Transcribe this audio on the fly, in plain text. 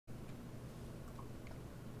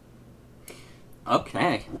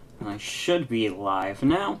Okay, I should be live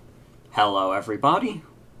now. Hello everybody,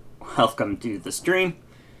 welcome to the stream.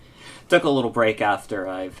 Took a little break after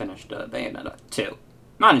I finished Bayonetta 2.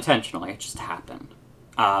 Not intentionally, it just happened.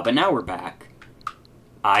 But now we're back.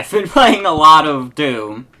 I've been playing a lot of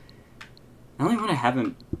Doom. The only one I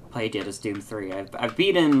haven't played yet is Doom 3. I've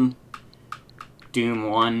beaten Doom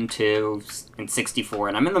 1, 2, and 64,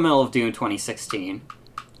 and I'm in the middle of Doom 2016.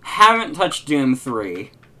 Haven't touched Doom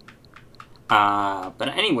 3. But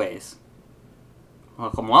anyways.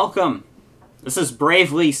 Welcome. This is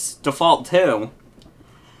Bravely Default 2.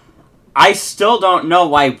 I still don't know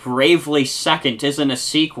why Bravely Second isn't a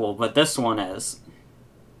sequel, but this one is.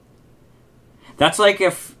 That's like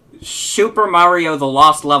if Super Mario The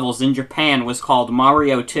Lost Levels in Japan was called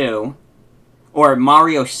Mario 2, or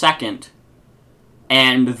Mario Second,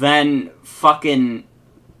 and then fucking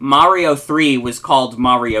Mario 3 was called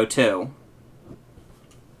Mario 2.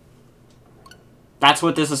 That's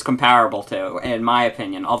what this is comparable to, in my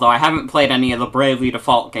opinion. Although I haven't played any of the Bravely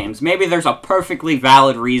Default games. Maybe there's a perfectly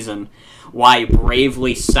valid reason why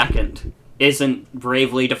Bravely Second isn't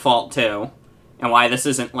Bravely Default 2. And why this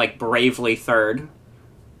isn't, like, Bravely Third.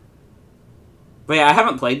 But yeah, I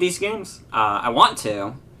haven't played these games. I want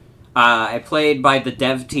to. I played by the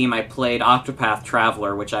dev team. I played Octopath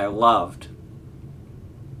Traveler, which I loved.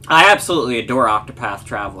 I absolutely adore Octopath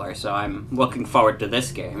Traveler, so I'm looking forward to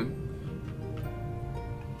this game.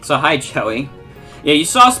 So, hi, Joey. Yeah, you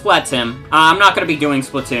saw Splatoon. I'm not going to be doing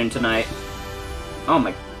Splatoon tonight. Oh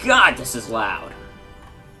my god, this is loud.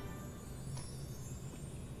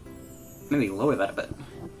 Maybe lower that a bit.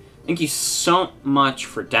 Thank you so much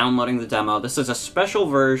for downloading the demo. This is a special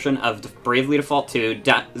version of Bravely Default 2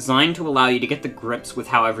 designed to allow you to get the grips with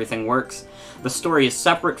how everything works. The story is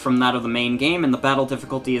separate from that of the main game, and the battle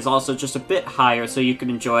difficulty is also just a bit higher so you can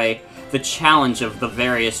enjoy the challenge of the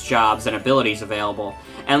various jobs and abilities available,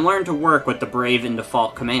 and learn to work with the Brave in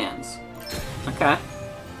Default commands. Okay.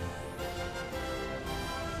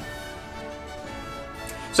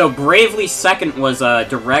 So Bravely Second was a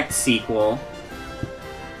direct sequel,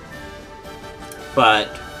 but...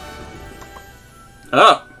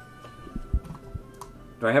 Oh!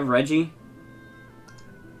 Do I have Reggie?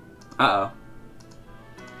 Uh-oh.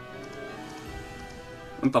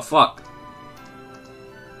 What the fuck?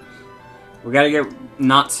 We gotta get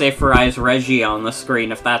not safe for eyes Reggie on the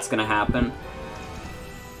screen if that's gonna happen.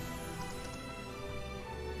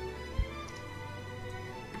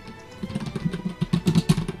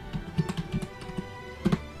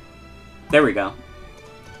 There we go.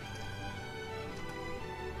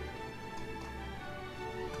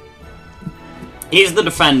 He's the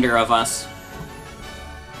defender of us.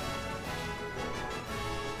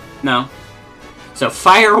 No. So,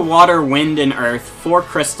 fire, water, wind, and earth, 4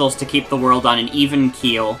 crystals to keep the world on an even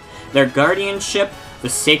keel. Their guardianship, the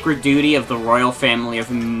sacred duty of the royal family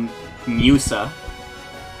of Musa.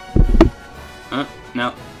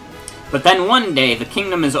 No. But then one day, the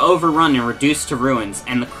kingdom is overrun and reduced to ruins,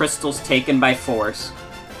 and the crystals taken by force.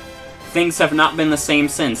 Things have not been the same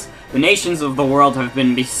since. The nations of the world have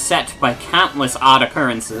been beset by countless odd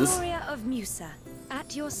occurrences. Gloria of Musa,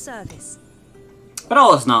 at your service. But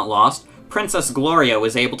all is not lost. Princess Gloria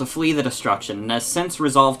was able to flee the destruction, and has since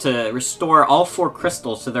resolved to restore all 4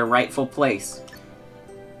 crystals to their rightful place.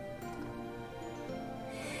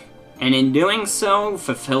 And in doing so,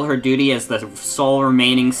 fulfill her duty as the sole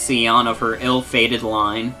remaining scion of her ill-fated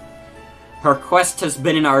line. Her quest has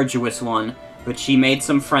been an arduous one, but she made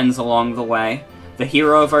some friends along the way. The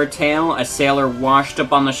hero of our tale, a sailor washed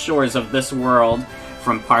up on the shores of this world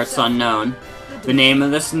from parts unknown. The name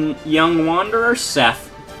of this young wanderer, Seth.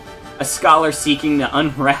 A scholar seeking to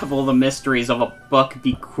unravel the mysteries of a book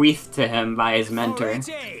bequeathed to him by his mentor,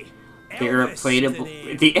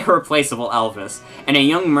 the irreplaceable Elvis, and a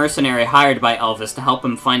young mercenary hired by Elvis to help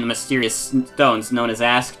him find the mysterious stones known as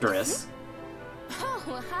Asterisks.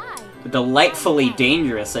 Oh, hi. The delightfully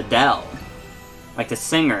dangerous Adele. Like the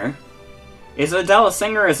singer. Is Adele a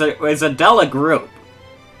singer, or is Adele a group?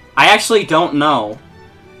 I actually don't know.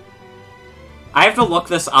 I have to look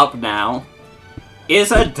this up now.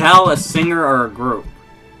 Is Adele a singer or a group?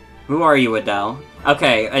 Who are you, Adele?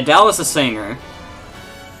 Okay, Adele is a singer.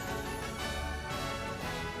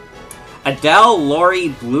 Adele Laurie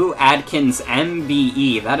Blue Adkins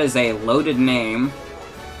MBE. That is a loaded name.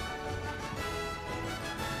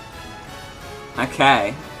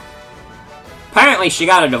 Okay. Apparently she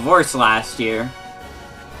got a divorce last year.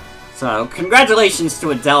 So, congratulations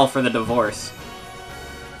to Adele for the divorce.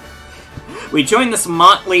 We join this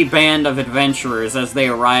motley band of adventurers as they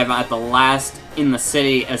arrive at the last in the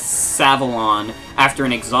city of Savalon after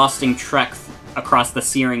an exhausting trek across the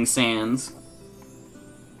searing sands.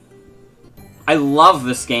 I love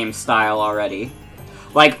this game style already.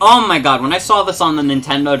 Like, oh my god, when I saw this on the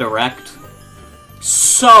Nintendo Direct,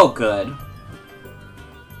 so good.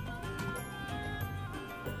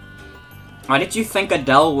 Why did you think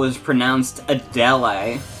Adele was pronounced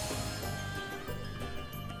Adele?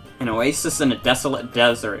 An oasis in a desolate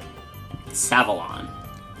desert. Savalon.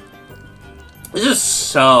 This is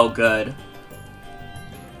so good.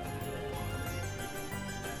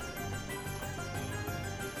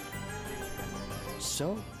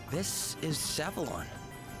 So, this is Savalon.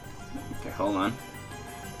 Okay, hold on.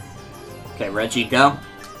 Okay, Reggie, go.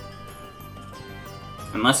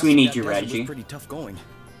 Unless we need you, Reggie. Pretty tough going.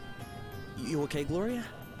 You okay, Gloria?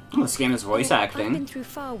 Oh, this game is voice I've been acting. through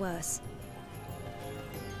far worse.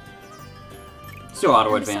 Let's do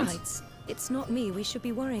auto And advance. besides, it's not me we should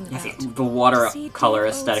be worrying Yeah, about. the To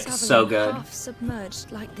watercolor see aesthetic dear is old so Savalon good. half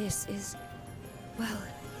submerged like this is, well,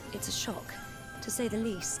 it's a shock, to say the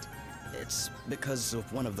least. It's because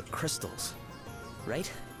of one of the crystals,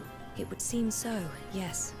 right? It would seem so,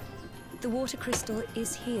 yes. The water crystal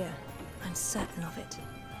is here. I'm certain of it.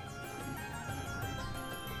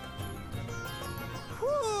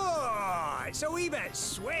 Whoa, it's a wee bit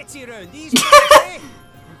sweaty round these parts, eh?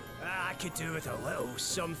 I could do with a little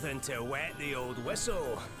something to wet the old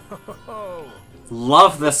whistle.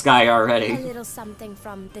 Love this guy A already. little something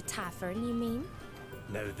from the tavern, you mean?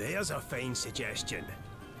 Now there's a fine suggestion.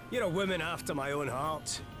 You're a woman after my own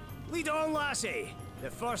heart. Lead on, lassie. The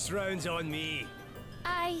first round's on me.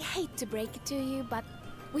 I hate to break it to you, but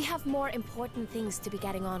we have more important things to be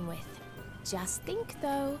getting on with. Just think,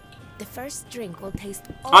 though, the first drink will taste.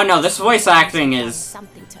 Oh no, this voice acting is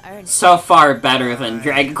something to earn. so far better than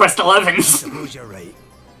Dragon Quest XI. I suppose you're right.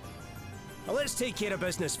 Now let's take care of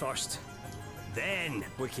business first. Then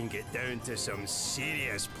we can get down to some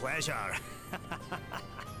serious pleasure.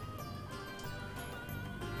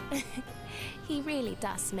 He really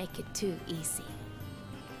does make it too easy.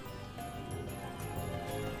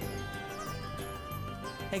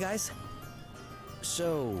 Hey guys.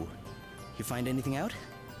 So, you find anything out?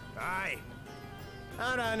 Aye.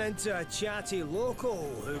 I ran into a chatty local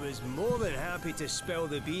who was more than happy to spill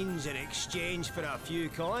the beans in exchange for a few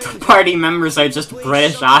coins. Party members are just Place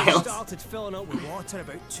British suddenly Isles. started filling up with water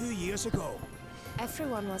about 2 years ago.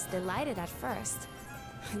 Everyone was delighted at first.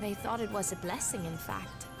 They thought it was a blessing, in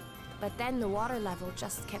fact. But then the water level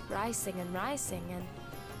just kept rising, and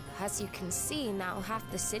as you can see, now half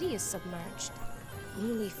the city is submerged.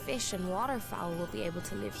 Only fish and waterfowl will be able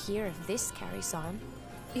to live here if this carries on.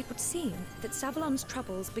 It would seem that Savalon's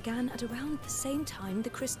troubles began at around the same time the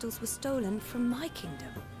crystals were stolen from my kingdom.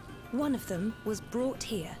 One of them was brought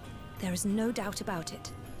here. There is no doubt about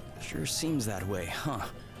it. Sure seems that way, huh?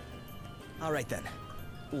 Alright then.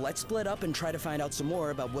 Let's split up and try to find out some more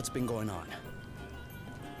about what's been going on.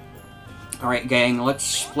 Alright, gang, let's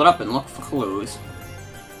split up and look for clues.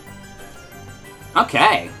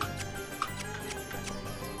 Okay.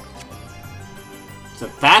 So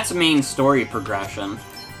that's main story progression.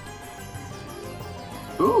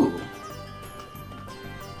 Ooh.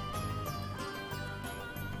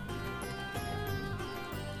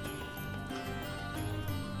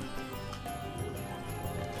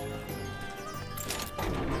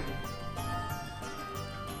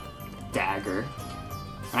 Dagger.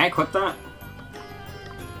 Can I equip that?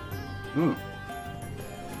 Ooh.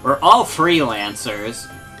 We're all freelancers.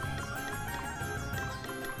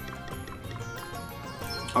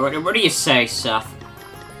 Alright, what do you say, Seth?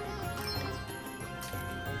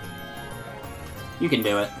 You can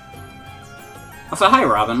do it. Also, hi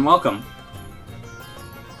Robin, welcome.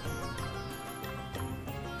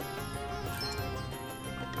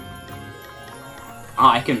 Oh,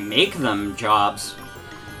 I can make them jobs.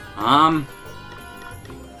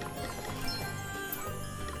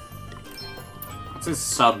 What's his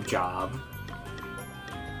sub job?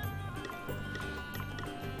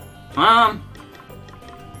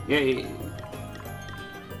 Yeah.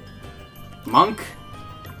 Monk?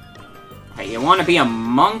 Hey, you wanna be a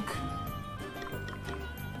monk?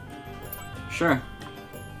 Sure.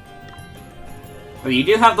 But you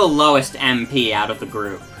do have the lowest MP out of the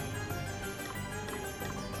group.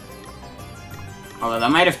 Although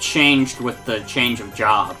that might have changed with the change of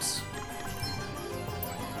jobs.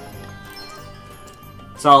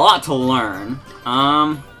 So a lot to learn.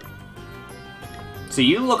 So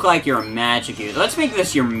you look like you're a magic user. Let's make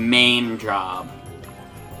this your main job.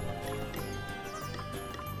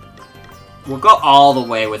 We'll go all the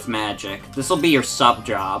way with magic. This will be your sub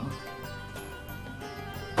job.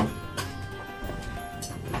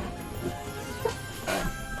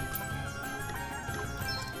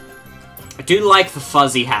 I do like the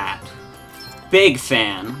fuzzy hat. Big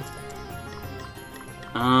fan.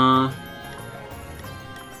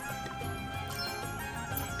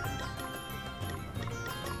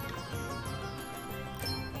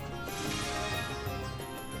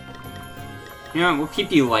 You know, we'll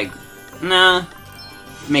keep you, like... Nah.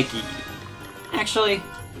 Make you... Actually...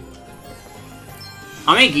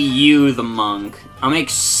 I'll make you the monk. I'll make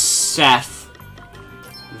Seth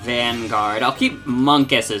Vanguard. I'll keep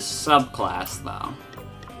Monk as his subclass, though.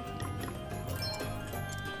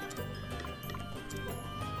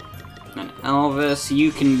 And Elvis,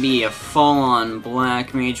 you can be a full-on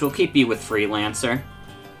Black Mage. We'll keep you with Freelancer.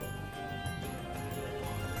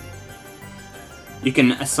 You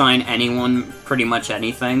can assign anyone pretty much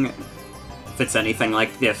anything, if it's anything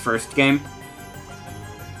like the first game.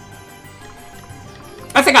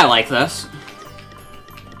 I think I like this.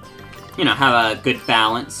 You know, have a good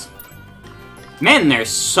balance. Man, there's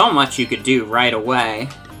so much you could do right away.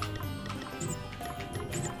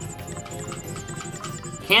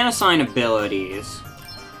 Can't assign abilities.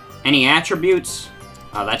 Any attributes?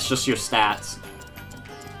 Oh, that's just your stats.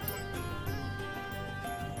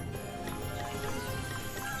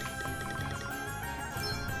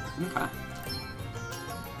 Okay.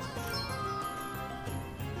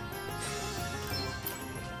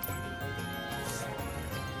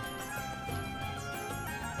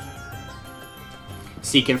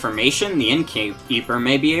 Seek information? The innkeeper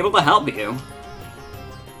may be able to help you.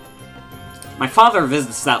 My father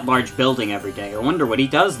visits that large building every day. I wonder what he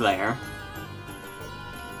does there.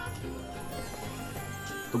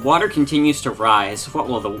 The water continues to rise.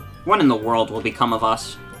 What in the world will become of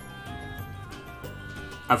us?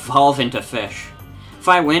 Evolve into fish. If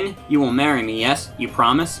I win, you will marry me, yes? You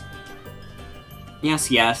promise?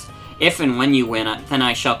 Yes, yes. If and when you win, then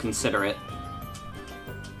I shall consider it.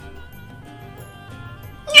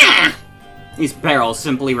 Yeah! These barrels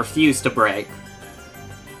simply refuse to break.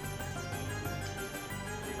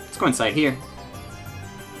 Let's go inside here.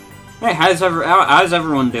 Hey, how's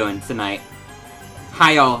everyone doing tonight?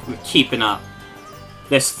 How y'all keeping up?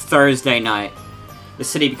 This Thursday night. The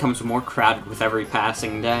city becomes more crowded with every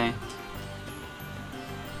passing day.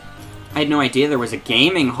 I had no idea there was a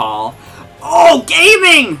gaming hall. Oh,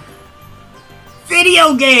 gaming!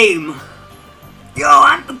 Video game! Yo,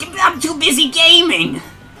 I'm too busy gaming!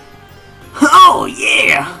 Oh,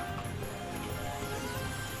 yeah!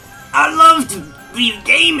 I love to be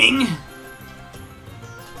gaming!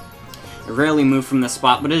 I rarely move from this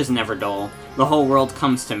spot, but it is never dull. The whole world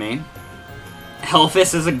comes to me.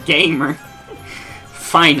 Elvis is a gamer.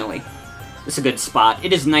 Finally. It's a good spot.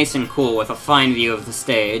 It is nice and cool with a fine view of the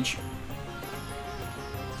stage.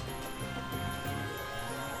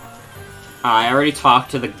 I already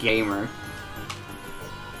talked to the gamer.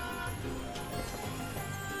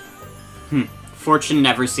 Fortune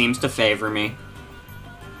never seems to favor me.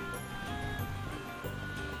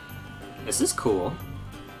 This is cool.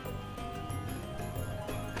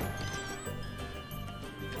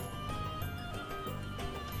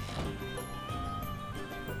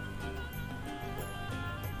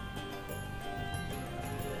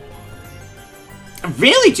 I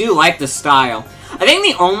really do like the style. I think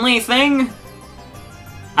the only thing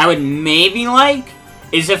I would maybe like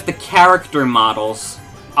is if the character models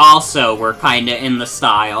also were kinda in the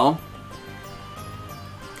style.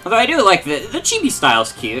 Although I do like the chibi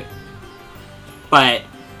style's cute. But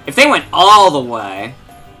if they went all the way...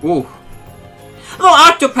 Ooh.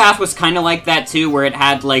 Although Octopath was kinda like that too, where it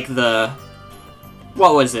had like the...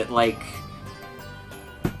 What was it, like...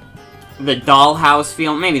 The dollhouse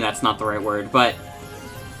feel? Maybe that's not the right word, but...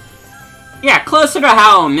 Yeah, closer to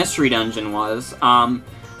how Mystery Dungeon was.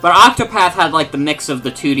 But Octopath had, like, the mix of the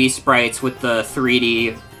 2D sprites with the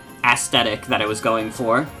 3D aesthetic that it was going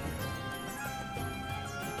for.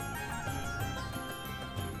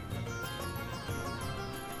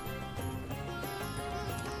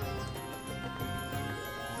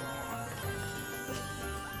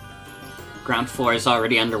 Ground floor is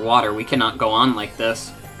already underwater. We cannot go on like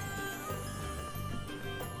this.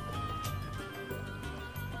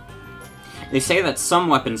 They say that some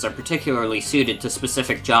weapons are particularly suited to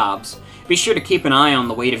specific jobs. Be sure to keep an eye on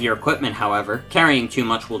the weight of your equipment, however. Carrying too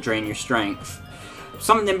much will drain your strength.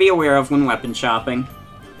 Something to be aware of when weapon shopping.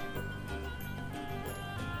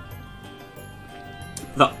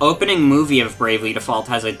 The opening movie of Bravely Default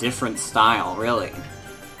has a different style, really.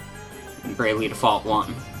 In Bravely Default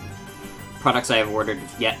 1. Products I have ordered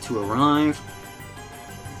have yet to arrive.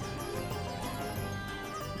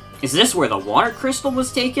 Is this where the water crystal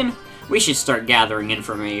was taken? We should start gathering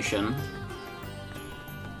information.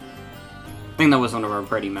 I think that was one of our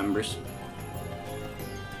party members.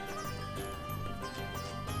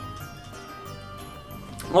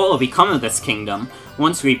 What will become of this kingdom?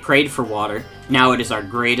 Once we prayed for water, now it is our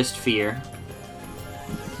greatest fear.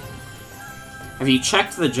 Have you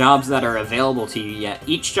checked the jobs that are available to you yet?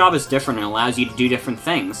 Each job is different and allows you to do different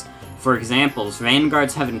things. For examples,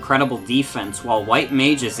 vanguards have incredible defense, while white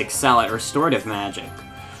mages excel at restorative magic.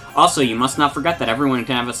 Also, you must not forget that everyone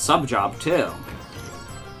can have a sub-job, too.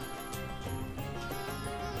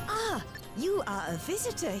 Ah, you are a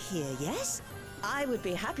visitor here, yes? I would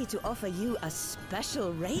be happy to offer you a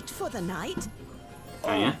special rate for the night.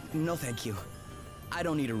 Oh, yeah? No, thank you. I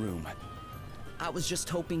don't need a room. I was just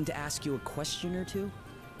hoping to ask you a question or two.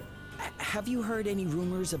 Have you heard any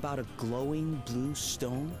rumors about a glowing blue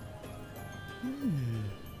stone?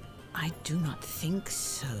 I do not think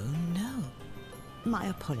so, no. My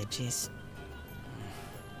apologies.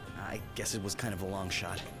 I guess it was kind of a long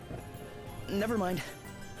shot. Never mind.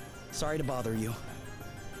 Sorry to bother you.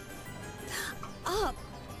 Ah,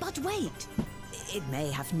 but wait. It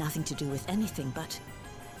may have nothing to do with anything, but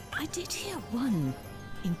I did hear one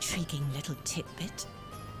intriguing little tidbit.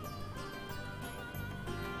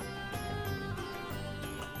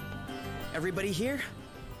 Everybody here?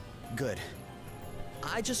 Good.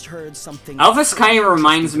 I just heard something. Elvis kind of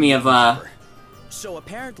reminds me of, So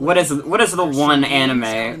apparently, what is the one anime?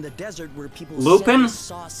 in the desert where people Lupin?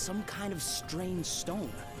 saw some kind of strange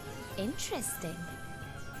stone. Interesting.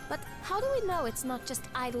 But how do we know it's not just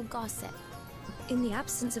idle gossip? In the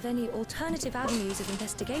absence of any alternative avenues of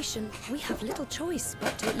investigation, we have little choice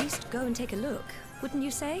but to at least go and take a look, wouldn't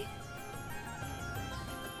you say?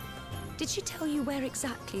 Did she tell you where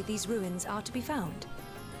exactly these ruins are to be found?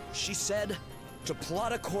 She said to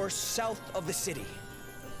plot a course south of the city.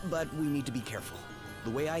 But we need to be careful. The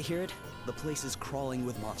way I hear it, the place is crawling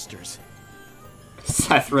with monsters.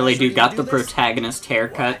 Seth really do got the do this? protagonist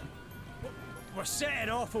haircut. We're setting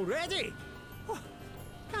off already? Oh,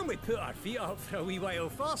 can we put our feet up for a wee while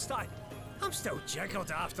first? I'm still jiggled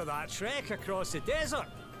after that trek across the desert.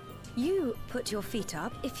 You put your feet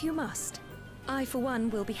up if you must. I, for one,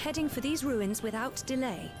 will be heading for these ruins without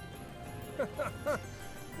delay.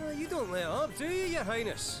 You don't let up, do you, Your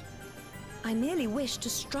Highness? I merely wish to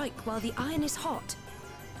strike while the iron is hot.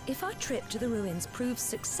 If our trip to the ruins proves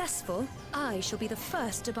successful, I shall be the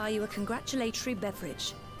first to buy you a congratulatory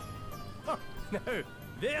beverage. Now,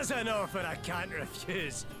 there's an offer I can't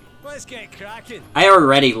refuse. Let's get cracking. I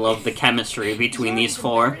already love the chemistry between You're these even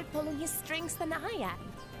four. better at pulling his strings than I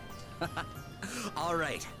am. All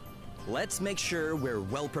right, let's make sure we're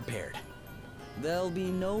well prepared. There'll be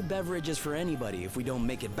no beverages for anybody if we don't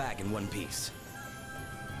make it back in one piece.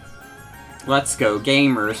 Let's go,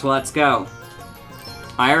 gamers, let's go.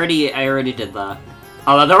 I already did that.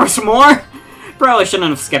 Although there was more? Probably shouldn't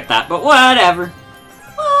have skipped that, but whatever.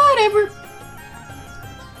 Whatever.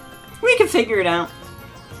 We can figure it out.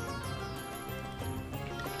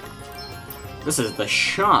 This is the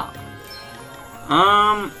shop.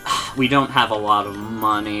 We don't have a lot of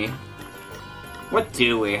money. What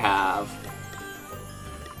do we have?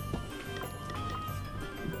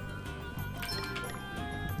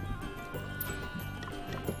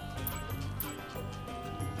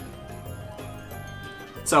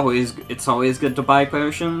 It's always good to buy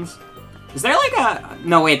potions. Is there like a...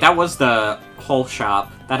 No, wait, that was the whole shop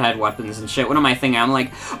that had weapons and shit. What am I thinking? I'm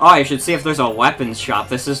like, oh, I should see if there's a weapons shop.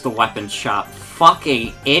 This is the weapons shop.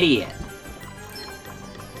 Fucking idiot.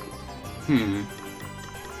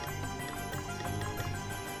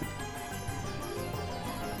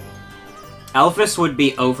 Elvis would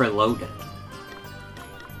be overloaded.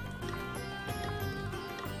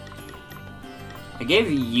 I gave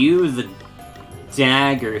you the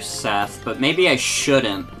dagger, Seth, but maybe I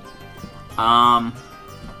shouldn't. I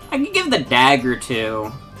could give the dagger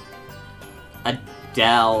to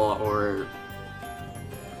Adele or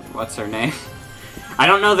what's her name? I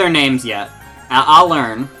don't know their names yet. I'll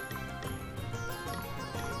learn.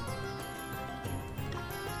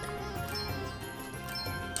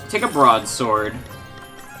 Take a broadsword.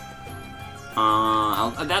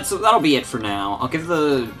 That'll be it for now. I'll give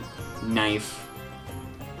the knife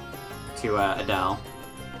to Adele.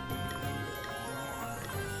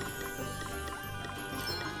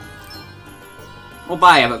 We'll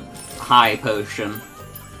buy a high potion.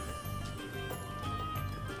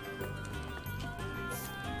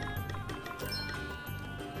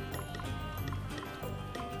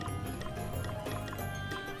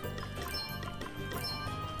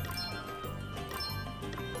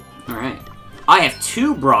 Alright. I have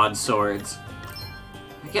 2 broadswords.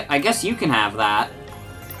 I guess you can have that.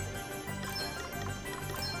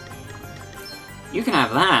 You can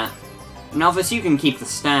have that. And Elvis, you can keep the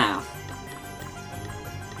staff.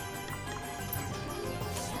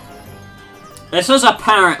 This was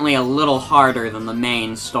apparently a little harder than the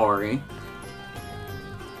main story.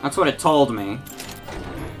 That's what it told me.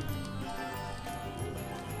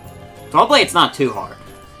 So hopefully it's not too hard.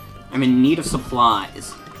 I'm in need of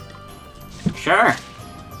supplies. Sure.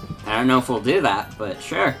 I don't know if we'll do that, but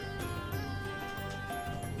sure.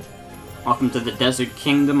 Welcome to the Desert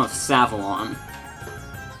Kingdom of Savalon.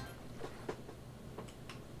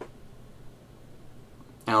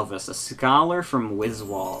 Elvis, a scholar from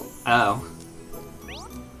Wiswall. Oh.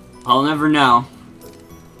 I'll never know.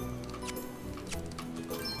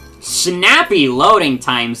 Snappy loading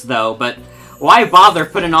times, though, but why bother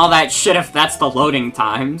putting all that shit if that's the loading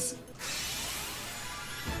times?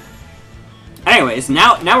 Anyways,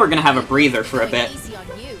 now we're gonna have a breather for a bit.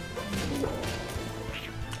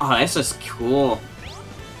 Oh, this is cool.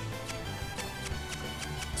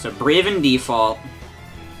 So, Brave in default.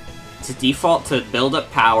 It's a default to build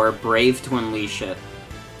up power, Brave to unleash it.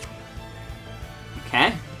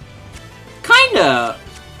 Okay. Kinda...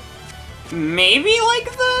 maybe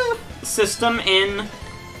like the system in...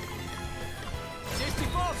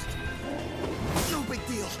 No big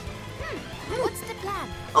deal. What's the plan?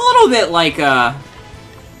 a little bit like,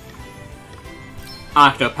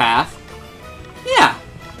 Octopath. Yeah.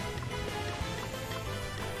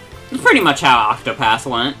 It's pretty much how Octopath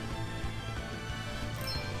went.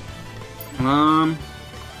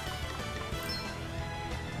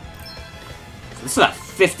 This is a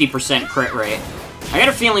 50% crit rate. I got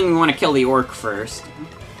a feeling we want to kill the orc first.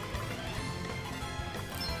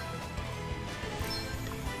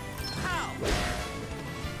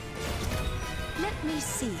 Let me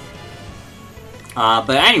see. But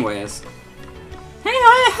anyways. Hey,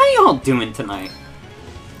 how y'all doing tonight?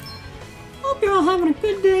 Hope you're all having a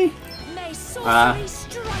good day. May sorcery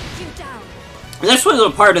strike you down. This was a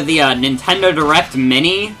part of the Nintendo Direct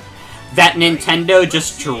Mini that Nintendo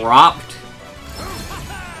just dropped.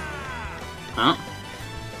 Huh?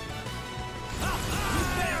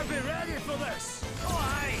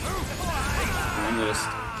 I'm just...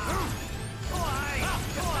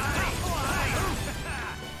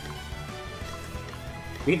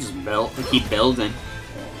 we just keep building.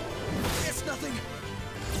 It's nothing.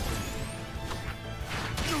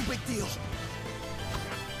 No big deal.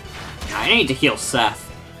 I need to heal Seth.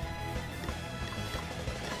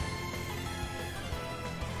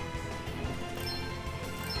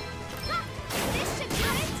 This should be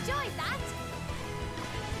enjoy that.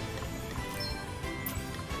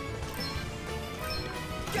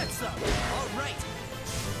 Get some. All right.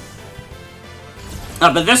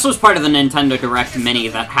 But this was part of the Nintendo Direct Mini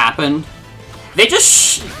that happened. They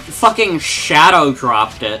just fucking shadow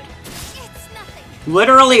dropped it. It's nothing.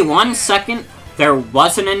 Literally 1 second, there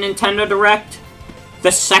wasn't a Nintendo Direct.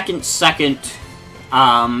 The second,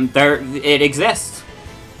 it exists.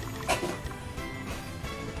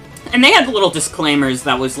 And they had little disclaimers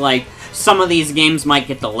that was like, some of these games might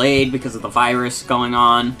get delayed because of the virus going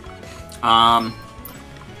on. I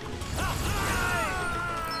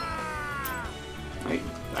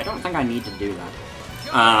don't think I need to do that.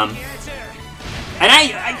 And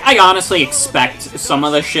I honestly expect some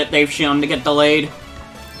of the shit they've shown to get delayed.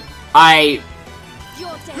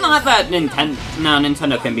 Not that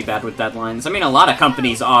Nintendo can be bad with deadlines. I mean, a lot of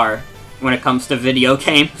companies are when it comes to video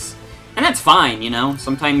games. And that's fine, you know?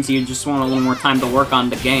 Sometimes you just want a little more time to work on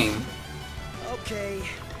the game. Okay.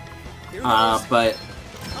 But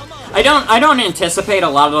I don't anticipate a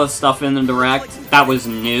lot of the stuff in the Direct that was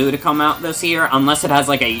new to come out this year, unless it has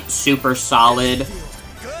like a super solid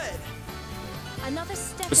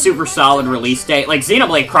release date. Like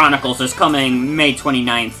Xenoblade Chronicles is coming May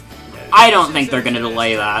 29th. I don't think they're gonna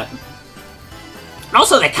delay that. And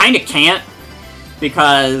also, they kinda can't,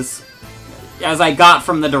 because as I got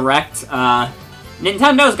from the Direct,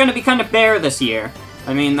 Nintendo's gonna be kinda bare this year.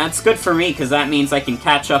 I mean, that's good for me, because that means I can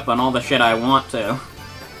catch up on all the shit I want to.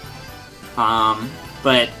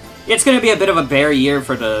 But it's gonna be a bit of a bare year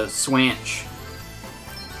for the Switch.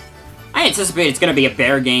 I anticipate it's gonna be a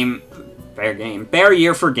bare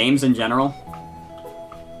year for games in general.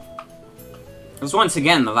 Because once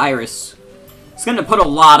again, the virus is gonna put a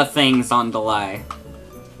lot of things on delay.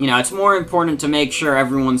 You know, it's more important to make sure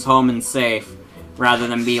everyone's home and safe, rather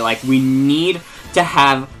than be like, we need to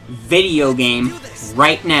have video game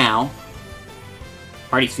right now.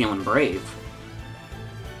 Party's feeling brave.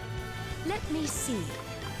 Let me see.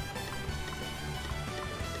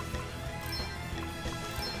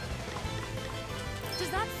 Does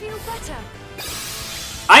that feel better?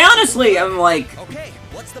 I honestly am like, Okay,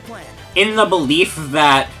 what's the plan? in the belief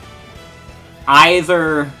that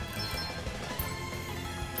either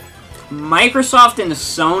Microsoft and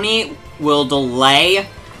Sony will delay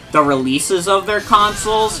the releases of their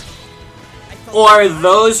consoles, or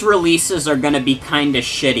those releases are gonna be kinda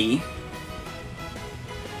shitty.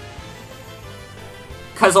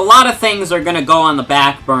 Because a lot of things are gonna go on the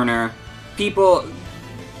back burner. People,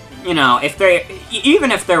 you know,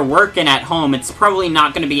 even if they're working at home, it's probably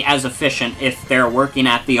not gonna be as efficient if they're working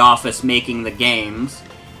at the office making the games.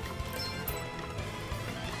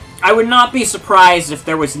 I would not be surprised if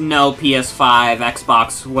there was no PS5,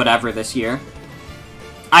 Xbox, whatever this year.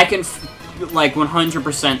 I can, like,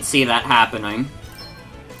 100% see that happening.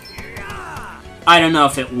 I don't know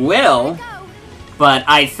if it will, but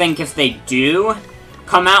I think if they do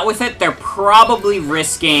come out with it, they're probably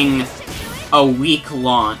risking a weak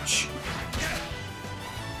launch.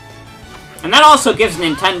 And that also gives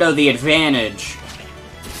Nintendo the advantage.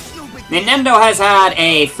 Nintendo has had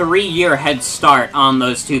a 3-year head start on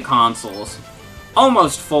those two consoles.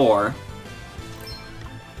 Almost 4.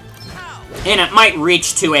 And it might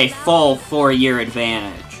reach to a full 4-year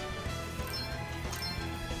advantage.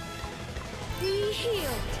 Be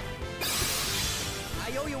healed.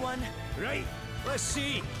 I owe you one. Right, let's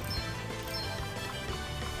see.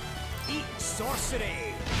 Eat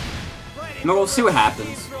sorcery. No, we'll see what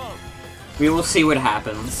happens. We will see what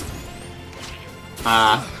happens.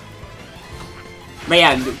 But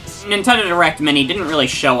yeah, Nintendo Direct Mini didn't really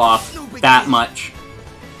show off that much.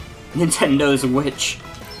 Nintendo's Witch.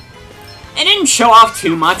 It didn't show off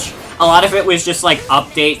too much. A lot of it was just, like,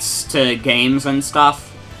 updates to games and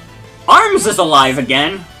stuff. ARMS is alive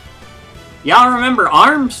again! Y'all remember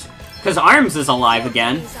ARMS? Because ARMS is alive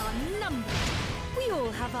again. We all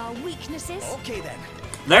have our weaknesses. Okay then.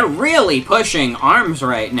 They're really pushing ARMS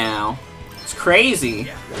right now. It's crazy.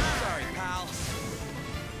 Sorry, pal.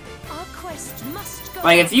 Our quest must go.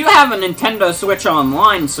 Like, if you have a Nintendo Switch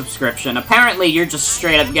Online subscription, apparently you're just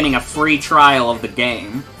straight up getting a free trial of the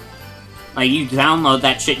game. Like, you download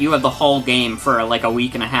that shit, you have the whole game for, like, a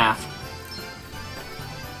week and a half.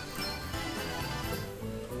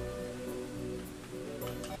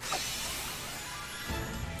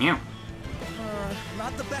 Yeah.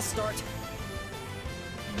 Not the best start.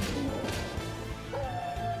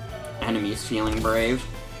 Enemies feeling brave.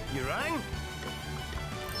 You rang?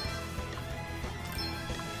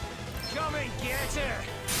 Come and get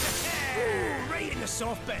her! Right in the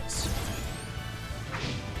soft bits.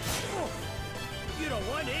 Oh, you don't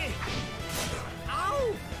want it.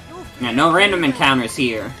 Ow! Yeah, no random encounters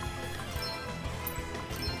here.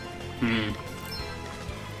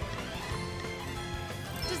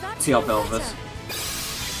 Does that See how feel Belvis. better?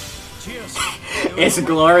 Cheers. Is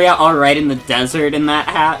Gloria alright in the desert in that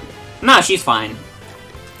hat? No, she's fine.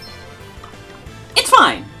 It's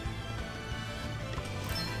fine!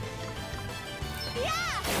 Yeah!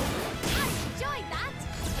 I enjoyed that.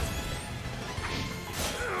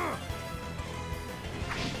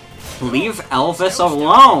 Leave Elvis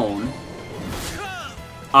alone!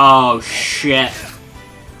 Oh, shit.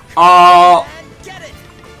 Oh! And get it.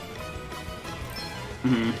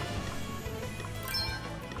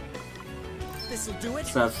 This'll do it.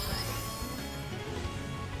 So,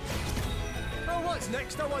 Oh, what's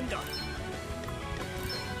next, I wonder?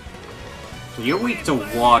 you're weak to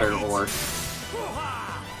water, or...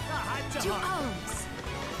 Hoo-ha! That had to To hurt. arms.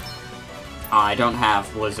 Oh, I don't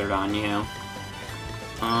have Blizzard on you.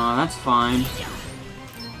 That's fine.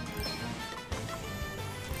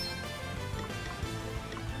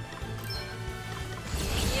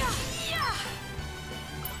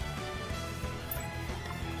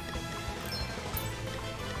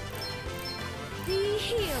 Be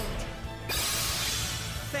healed.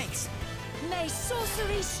 Thanks. May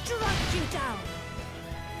sorcery strike you down.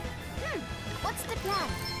 What's the plan?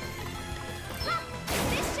 Ha!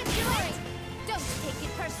 This should do it! Don't take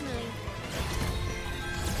it personally.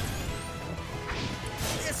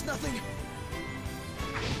 It's nothing.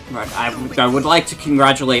 Right, I would like to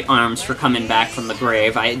congratulate ARMS for coming back from the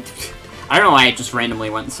grave. I don't know why I just randomly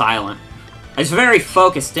went silent. I was very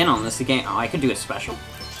focused in on this game. Oh, I could do a special.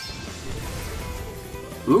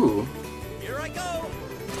 Ooh. Here I go.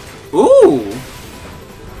 Ooh!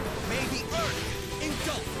 May the earth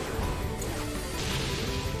engulf.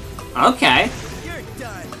 Okay. You're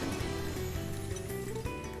done.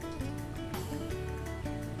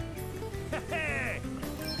 Hey!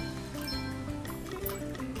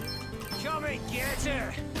 Come and get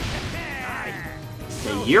her! Aye.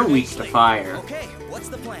 So you're weak to fire. Okay, what's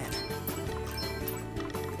the plan?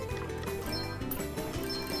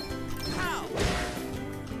 How?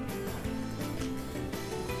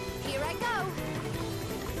 Here I go.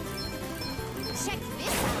 Check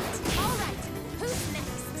this out. All right, who's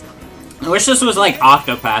next? I wish this was like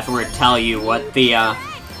Octopath, where it tell you what the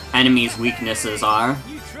enemy's weaknesses are.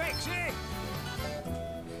 You trick!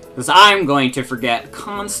 Because I'm going to forget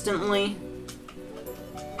constantly.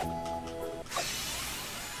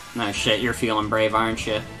 No shit, you're feeling brave, aren't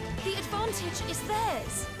you? The advantage is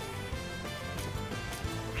theirs.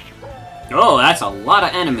 Oh, that's a lot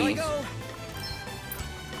of enemies.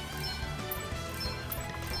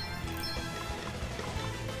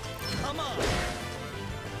 Come on.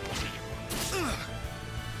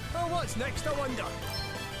 Oh, what's next, I wonder?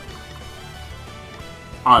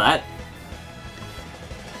 Oh, that...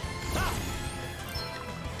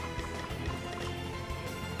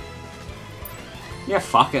 Yeah,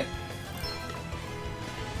 fuck it.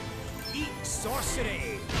 Eat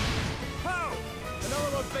sorcery! Pow!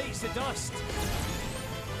 Another one bites the dust.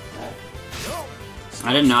 No.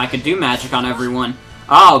 I didn't know I could do magic on everyone.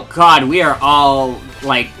 Oh god, we are all,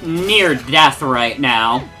 like, near death right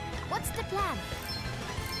now. What's the plan?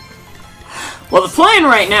 Well, the plan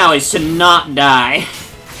right now is to not die.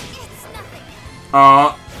 It's nothing.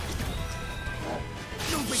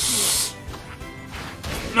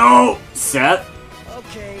 No! Seth?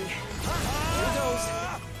 Okay. Here goes.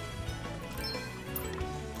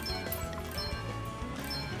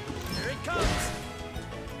 Here it comes.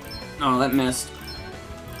 Oh, that missed.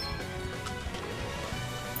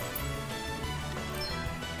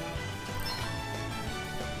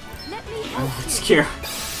 Let me help Oh, it's you. cute.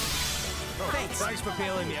 Thanks for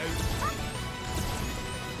bailing me out.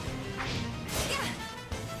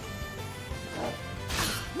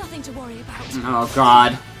 Nothing to worry about. Oh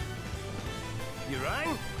god. You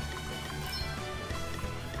rang?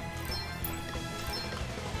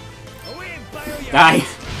 Away, bio you! Die.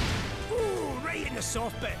 Ooh, right in the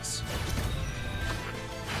soft bits.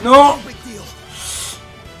 No! Big deal.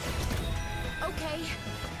 Okay.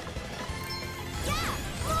 Yeah,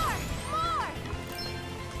 more!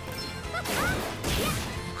 Yeah,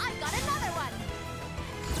 I've got another one.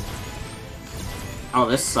 Oh,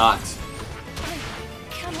 this sucks.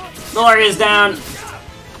 Cannot. Glory is down.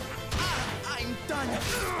 I'm done.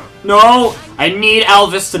 No! I need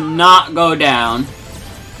Elvis to not go down.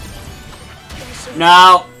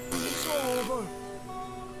 No! It's all over.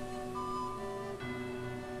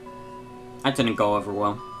 That didn't go over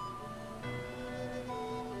well.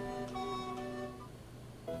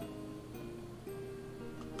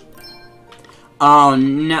 Oh,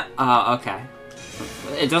 no. Okay.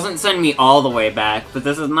 It doesn't send me all the way back, but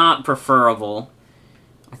this is not preferable.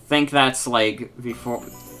 I think that's, like, before...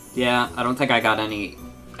 Yeah, I don't think I got any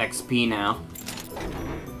XP now.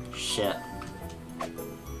 Shit.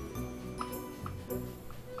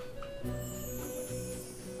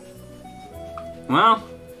 Well,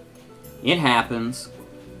 it happens.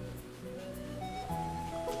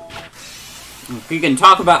 We can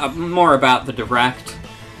talk about more about the Direct.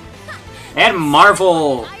 They had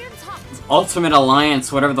Marvel Iron top. Ultimate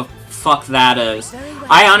Alliance, whatever the fuck that is. Very well.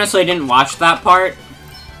 I honestly didn't watch that part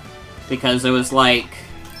because it was like,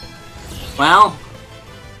 well,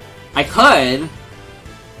 I could,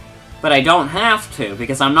 but I don't have to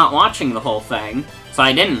because I'm not watching the whole thing, so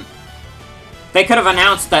I didn't. They could have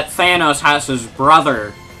announced that Thanos has his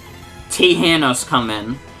brother, T-Hanos, come in,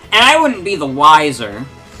 and I wouldn't be the wiser.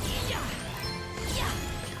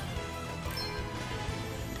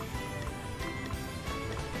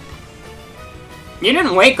 You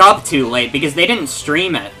didn't wake up too late because they didn't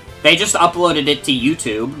stream it. They just uploaded it to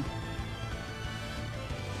YouTube.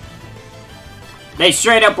 They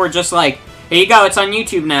straight up were just like, here you go, it's on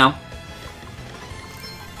YouTube now.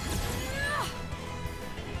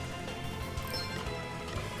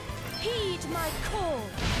 Heed my call.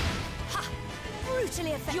 Ha!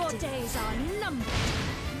 Brutally effective. Your days are numbered.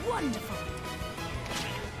 Wonderful.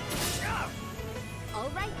 All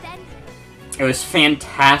right then. It was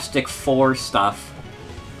Fantastic Four stuff.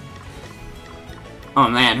 Oh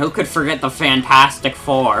man, who could forget the Fantastic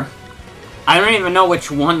Four? I don't even know which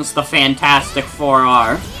ones the Fantastic Four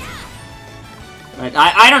are. But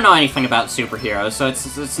I don't know anything about superheroes, so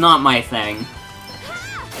it's not my thing.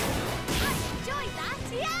 Ha! I enjoyed that.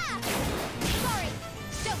 Yeah. Sorry.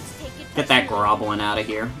 Don't take it. Get that groveling out of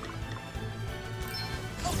here.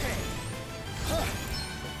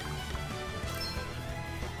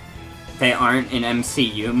 They aren't in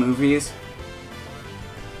MCU movies.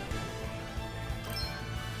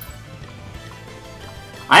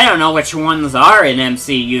 I don't know which ones are in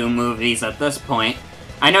MCU movies at this point.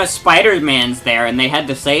 I know Spider-Man's there and they had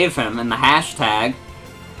to save him in the hashtag.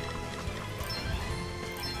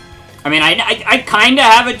 I mean, I kinda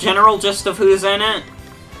have a general gist of who's in it.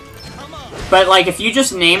 But, like, if you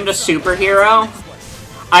just named a superhero,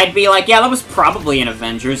 I'd be like, yeah, that was probably in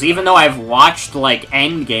Avengers, even though I've watched, like,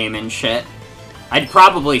 Endgame and shit. I'd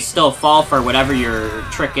probably still fall for whatever your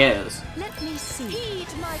trick is. Let me see. Heed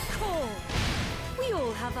my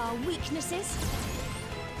our weaknesses.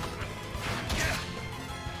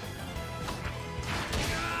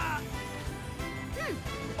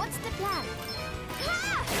 What's the plan?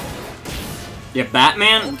 Yeah,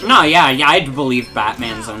 Batman? No, yeah, I believe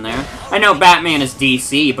Batman's in there. I know Batman is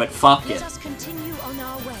DC, but fuck it. Let us continue on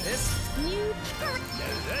our way. New Now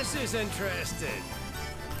this is interesting.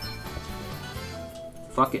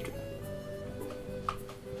 Fuck it.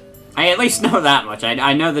 I at least know that much.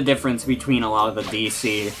 I know the difference between a lot of the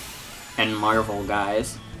DC and Marvel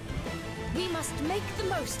guys. We must make the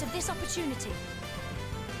most of this opportunity.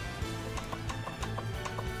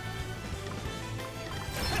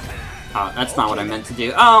 Oh, that's not what I meant to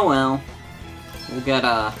do. Oh, well. We'll get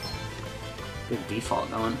a good default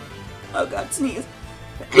going. Oh god, sneeze.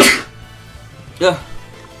 Ugh.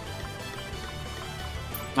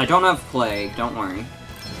 I don't have plague, don't worry.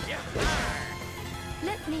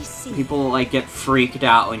 Let me see. People, like, get freaked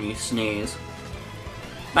out when you sneeze.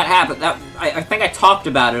 That happened, I think I talked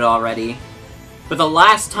about it already. But the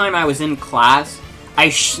last time I was in class, I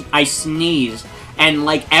sneezed. And,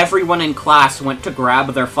 like, everyone in class went to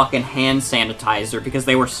grab their fucking hand sanitizer because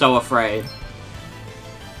they were so afraid.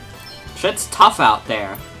 Shit's tough out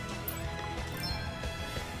there.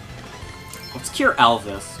 Let's cure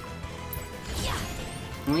Elvis.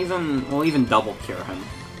 We'll even double cure him.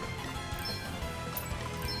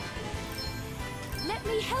 Let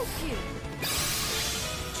me help you.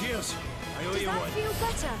 Cheers. I owe Does you that one. feel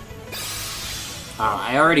better?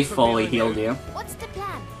 I already fully healed you. What's the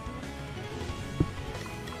plan?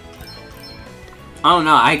 Oh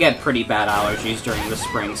no, I get pretty bad allergies during the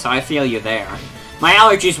spring, so I feel you there. My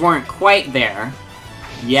allergies weren't quite there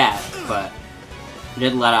yet, but I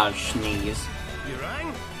did let out a sneeze. You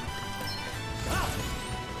rang? Oh,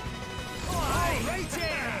 right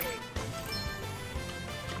here.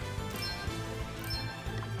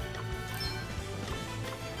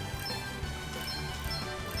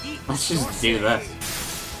 Let's just do this.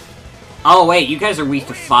 Oh wait, you guys are weak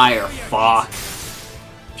to fire. Fuck.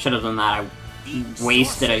 Should have done that. I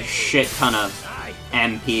wasted a shit ton of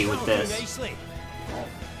MP with this. Nicely.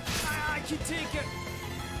 I can take it.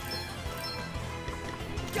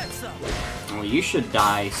 Get some. Well, you should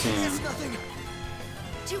die soon. Nothing.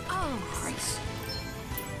 To arms. Christ.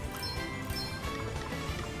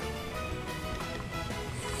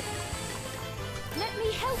 Let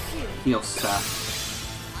me help you. Heal Seth.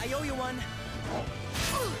 I owe you one.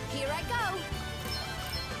 Here I go.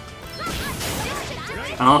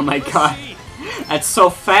 Oh my god. That's so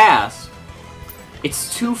fast.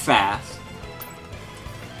 It's too fast.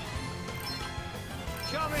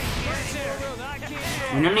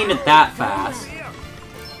 We don't need it that fast.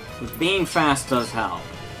 But being fast does help.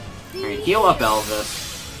 Alright, heal up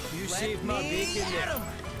Elvis. You saved my bacon there.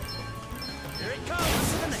 Here it comes. On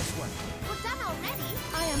to the next one. We're done already.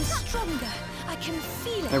 I am stronger. I can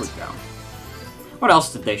feel it. There we go. What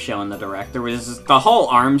else did they show in the direct? There was the whole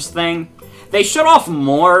ARMS thing. They showed off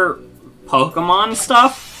more Pokemon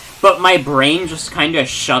stuff, but my brain just kind of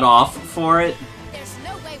shut off for it. There's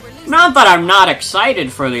no way we're losing. Not that I'm not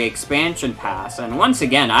excited for the expansion pass, and once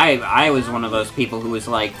again, I was one of those people who was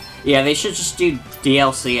like, yeah, they should just do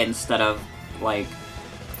DLC instead of, like,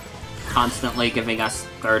 constantly giving us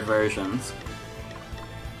third versions.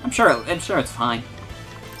 I'm sure it's fine.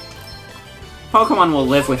 Pokemon will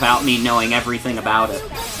live without me knowing everything about it.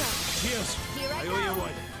 Cheers. Here I I owe you go.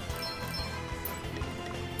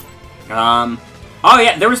 one. Oh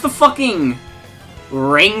yeah, there was the fucking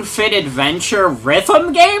Ring Fit Adventure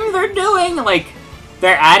rhythm game they're doing. Like,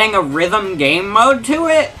 they're adding a rhythm game mode to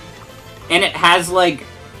it, and it has like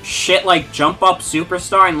shit like Jump Up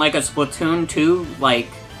Superstar and like a Splatoon 2 like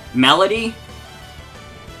melody.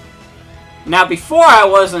 Now, before I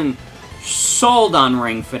wasn't sold on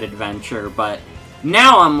Ring Fit Adventure, but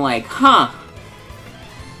now I'm like, huh.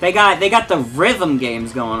 They got the rhythm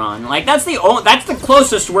games going on. Like, that's the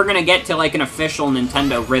closest we're gonna get to, like, an official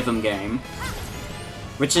Nintendo rhythm game.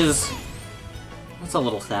 Which is... that's a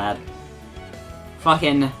little sad.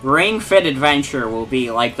 Fucking Ring Fit Adventure will be,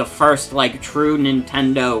 like, the first, like, true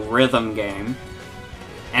Nintendo rhythm game.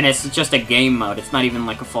 And it's just a game mode, it's not even,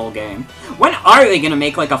 like, a full game. When are they gonna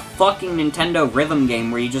make, like, a fucking Nintendo rhythm game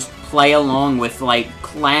where you just play along with, like,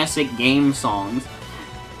 classic game songs?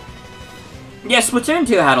 Yeah, Splatoon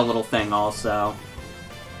 2 had a little thing also.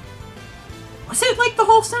 Was it like the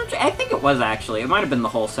whole soundtrack? I think it was actually. It might have been the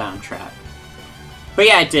whole soundtrack. But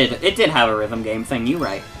yeah, it did. It did have a rhythm game thing, you're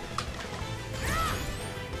right.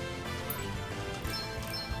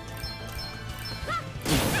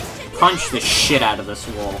 Punch the shit out of this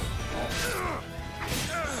wolf.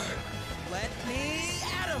 Let me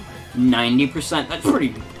at him. 90%, that's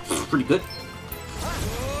pretty good.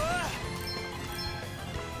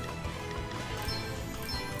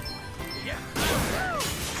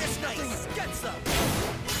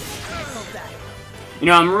 You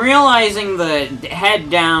know, I'm realizing the head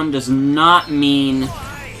down does not mean,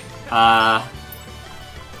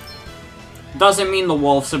 doesn't mean the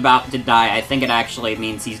wolf's about to die. I think it actually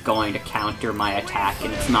means he's going to counter my attack,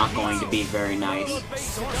 and it's not going to be very nice.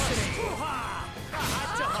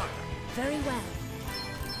 Very well.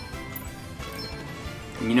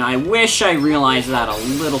 You know, I wish I realized that a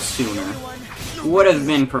little sooner. Would have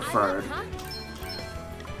been preferred.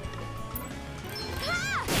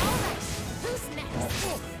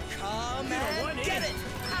 Come and get it!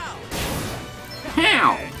 Ow!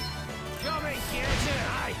 How? Come and get it!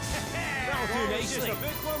 Aye! That'll do nicely. A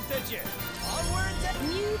big one, did you? Onwards and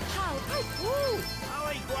New power. Woo! I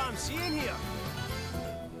like what I'm seeing here.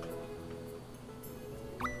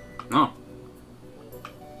 Oh.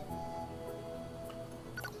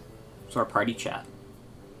 It's our party chat.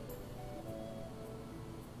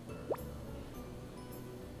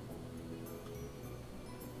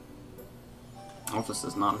 Elvis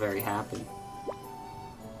is not very happy.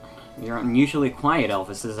 You're unusually quiet,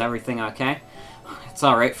 Elvis. Is everything okay? It's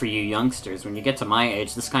alright for you youngsters. When you get to my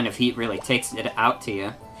age, this kind of heat really takes it out to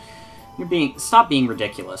you. Stop being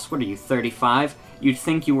ridiculous. What are you, 35? You'd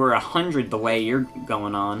think you were 100 the way you're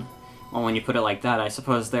going on. Well, when you put it like that, I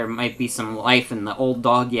suppose there might be some life in the old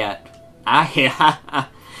dog yet.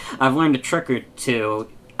 I've learned a trick or two.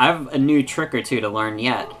 I've a new trick or two to learn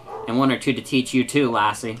yet. And one or two to teach you too,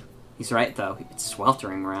 lassie. He's right, though. It's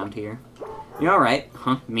sweltering around here. You alright?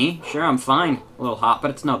 Huh? Me? Sure, I'm fine. A little hot,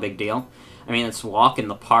 but it's no big deal. I mean, this walk in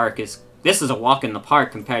the park is... This is a walk in the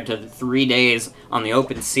park compared to the 3 days on the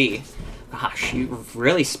open sea. Gosh, you've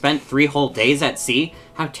really spent 3 whole days at sea?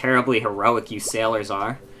 How terribly heroic you sailors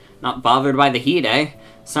are. Not bothered by the heat, eh?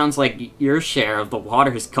 Sounds like your share of the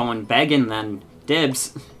water's going begging then.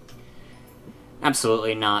 Dibs.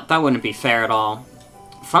 Absolutely not. That wouldn't be fair at all.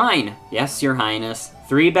 Fine. Yes, your highness.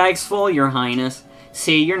 3 bags full, your highness.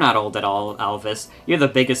 See, you're not old at all, Elvis. You're the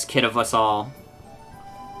biggest kid of us all.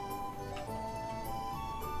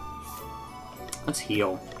 Let's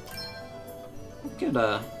heal. Good,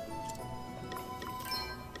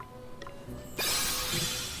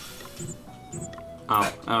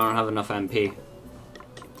 Oh, I don't have enough MP.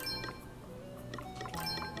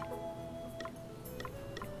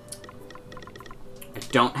 I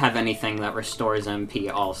don't have anything that restores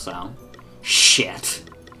MP also. Shit.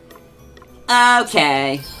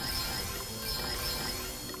 Okay.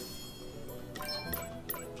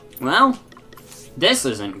 Well, this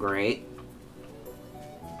isn't great.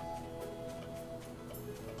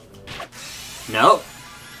 Nope.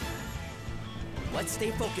 let's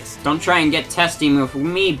stay focused. Don't try and get testy with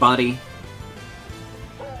me, buddy.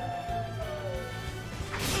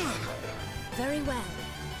 Very well.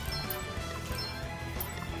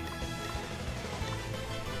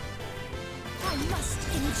 I must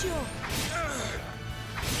endure.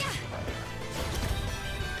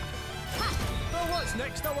 Well, what's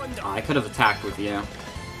next, I wonder? I could have attacked with you.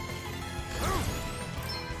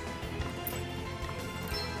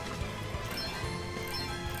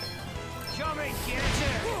 Come and get it!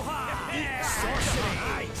 Yeah.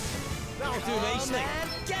 Sorcery! That'll do nicely. Man,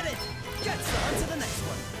 get it! Get on to the next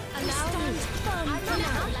one. Allow me. I'm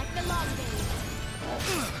not like the long days.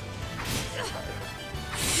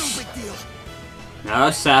 No big deal.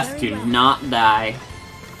 No, Seth, Very do well. not die.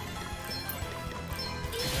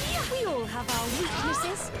 We all have our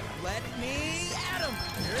weaknesses. Let me at him.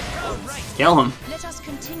 Here it comes. Right. Kill him. Let us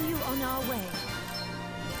continue on our way.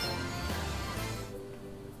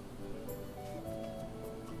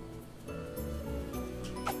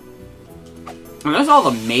 And there's all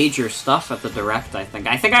the major stuff at the Direct, I think.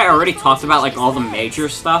 I think I already talked about, like, all the major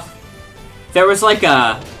stuff. There was, like,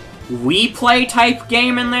 a Wii Play type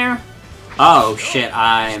game in there. Oh, shit,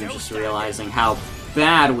 I'm just realizing how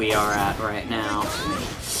bad we are at right now.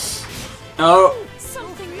 Oh,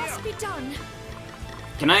 Something must be done.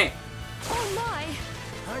 can I... Oh my!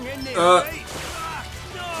 Hang in there, Uh. right?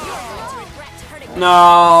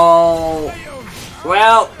 No.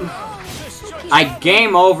 Well, I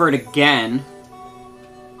game overed again.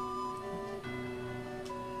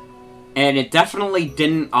 And it definitely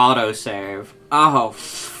didn't autosave. Oh,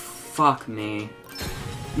 fuck me.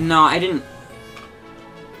 No, I didn't...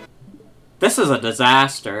 This is a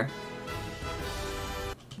disaster.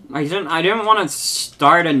 I didn't want to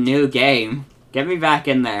start a new game. Get me back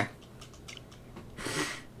in there.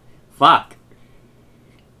 Fuck.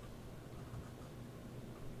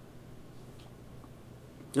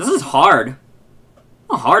 This is hard.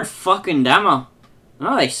 A hard fucking demo. I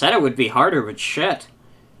know they said it would be harder, but shit.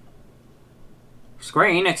 Square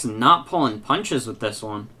Enix not pulling punches with this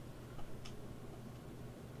one.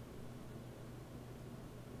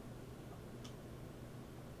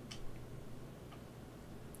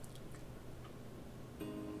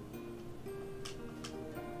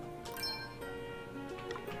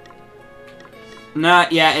 No,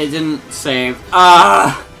 yeah, it didn't save.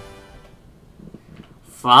 Ah!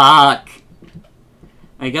 Fuck.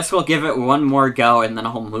 I guess we'll give it one more go and then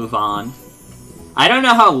I'll move on. I don't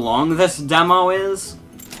know how long this demo is.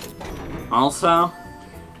 Also,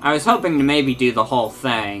 I was hoping to maybe do the whole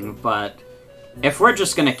thing, but if we're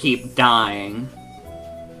just gonna keep dying...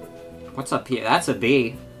 What's up here? That's a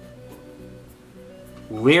bee.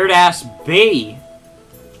 Weird-ass bee!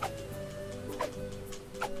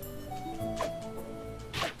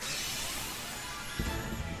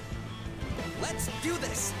 Let's do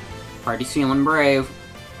this. Party's feeling brave.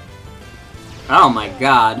 Oh my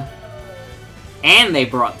god. And they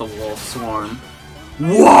brought the wolf swarm.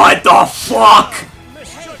 What the fuck?!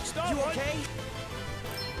 Hey, you okay?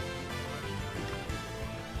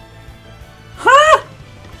 Huh?!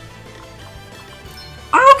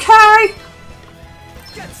 Okay!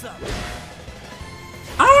 Get some.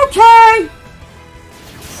 Okay!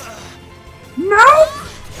 Nope!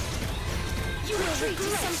 You will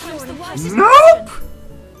regret sometimes the wisest Nope!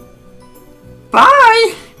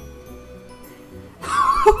 Bye!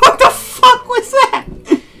 What the fuck was that?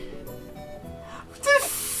 What the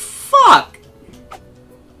fuck?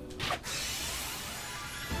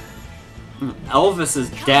 Elvis is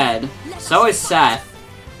dead. So is Seth.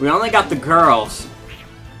 We only got the girls.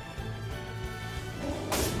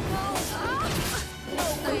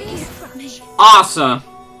 Awesome.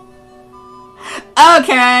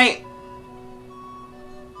 Okay.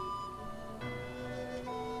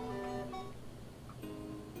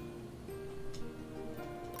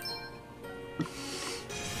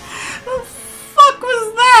 The fuck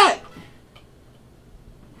was that?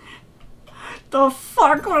 The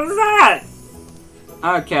fuck was that?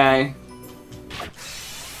 Okay.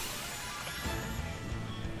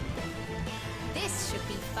 This should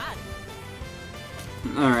be fun.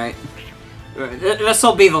 Alright.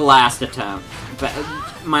 This'll be the last attempt.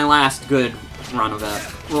 My last good run of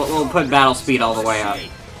it. We'll put battle speed all the way up.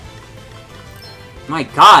 My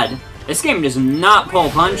god! This game does not pull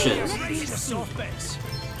punches. Here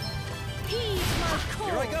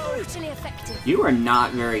I go. Brutally effective. You are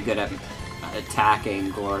not very good at attacking,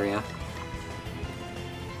 Gloria.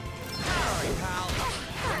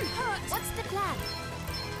 What's the plan?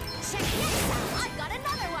 Check this out. I've got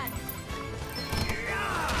another one.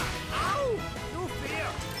 Ow! No fear!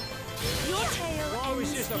 Your tail Oh, it's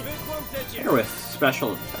ends just a here. big one, did you? Here with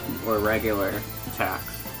special or regular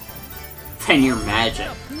attacks. Then you're magic.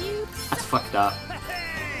 New That's fucked up.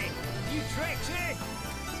 Hey! You tricks, eh?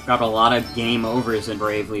 Got a lot of game overs in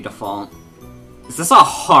Bravely Default. Is this a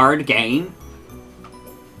hard game?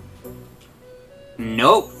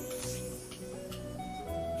 Nope.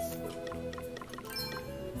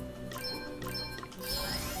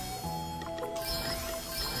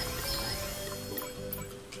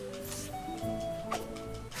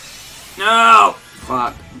 No!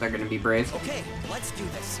 Fuck. They're gonna be brave. Okay, let's do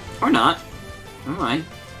this. Or not. Never mind.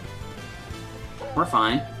 We're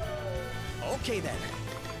fine. Okay then.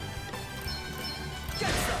 Get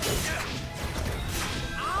some.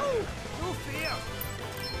 Ow! No fear!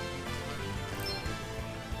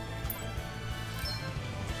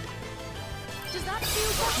 Does that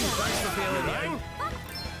feel better? Thanks for bailing me out.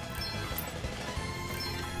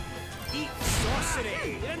 Eat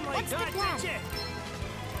sorcery! You didn't like What's the that, plan? did you?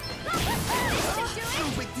 This should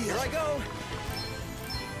do it. Big deal. Here I go.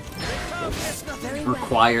 It's nothing. Very well.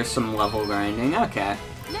 Requires some level grinding. Okay.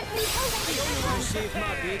 Let me help you. You saved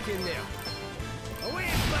my bacon there. Away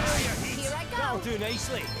and fire your heat! Here I go. That'll do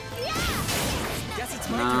nicely. Guess it's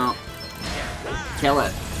my No. Kill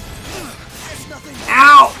it. turn. It's nothing.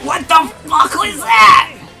 Ow! What the fuck was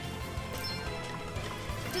that?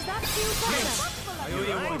 Does that feel better? I owe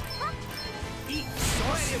you one. Eat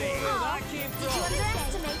sorcery! Where that came Did you from?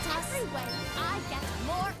 underestimate us? Every way, I get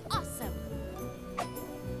more awesome.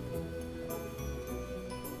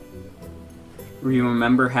 You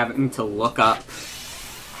remember having to look up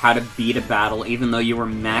how to beat a battle even though you were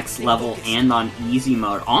max level and on easy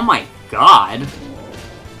mode. Oh my god!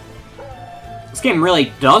 This game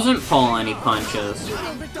really doesn't pull any punches. You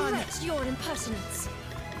will regret your impertinence.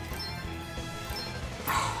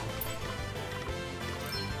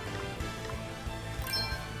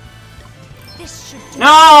 This should do.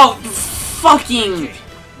 No! Fucking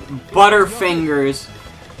Butterfingers.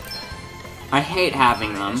 I hate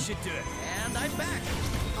having them. That should do it. And I'm back.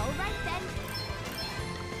 All right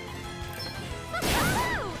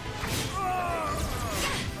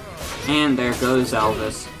then. And there goes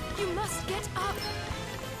Elvis. You must get up.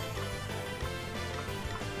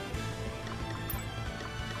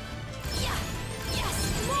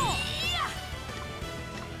 Yes, more.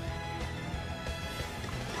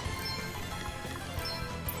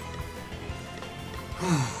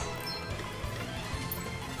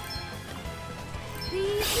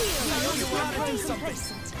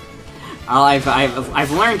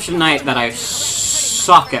 I've learned tonight that I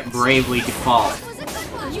suck at Bravely Default.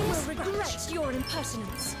 You will regret your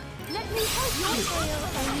impertinence. Let me help you. Your tale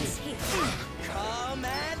ends here. Come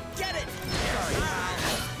and get it!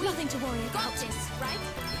 Nothing to worry about. This, right?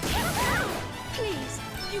 Please,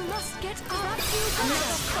 you must get out.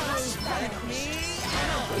 Let me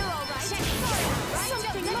You're all right.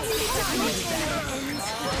 Something must be done. Your tale ends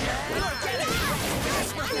here.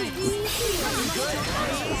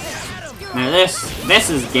 Now this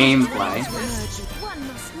is gameplay. One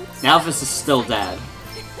mustn't. Elvis is still dead.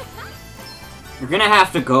 You're gonna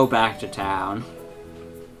have to go back to town.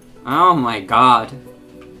 Oh my god.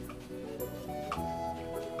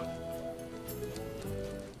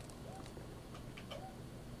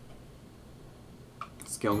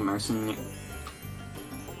 Skilled mercenary.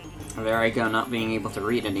 There I go, not being able to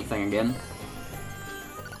read anything again.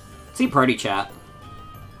 See party chat.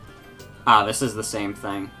 Ah, this is the same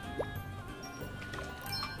thing.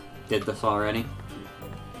 Did this already.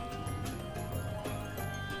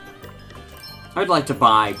 I'd like to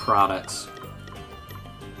buy products.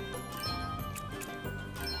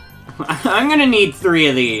 I'm gonna need 3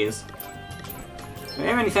 of these. Do I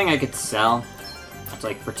have anything I could sell that's,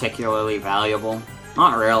 like, particularly valuable?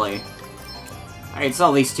 Not really. I could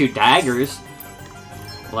sell these 2 daggers.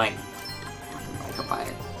 Like, I could buy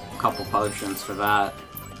a couple potions for that.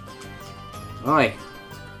 Boy.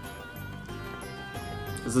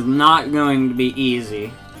 This is not going to be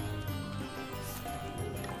easy.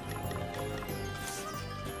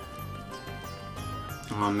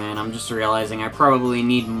 Oh man, I'm just realizing I probably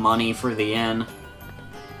need money for the inn.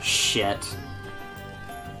 Shit.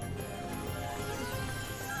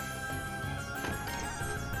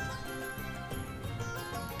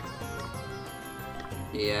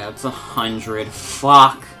 Yeah, it's 100.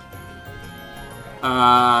 Fuck.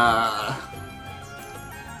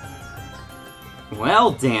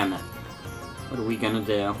 Well, damn it. What are we gonna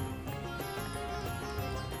do?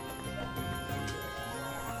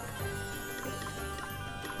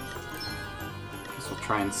 Guess we'll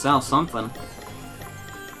try and sell something.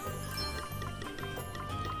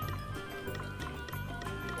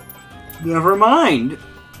 Never mind!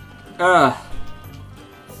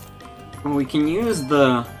 We can use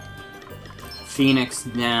the Phoenix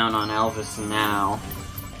down on Elvis now.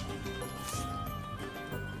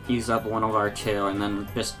 Use up one of our 2, and then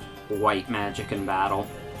just white magic in battle.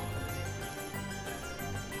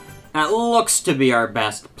 That looks to be our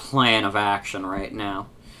best plan of action right now.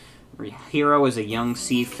 Our hero is a young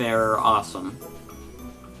seafarer, awesome.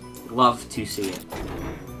 Love to see it.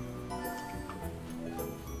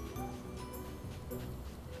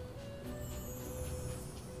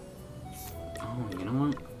 Oh, you know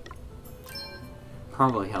what?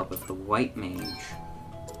 Probably help if the white mage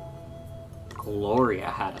Gloria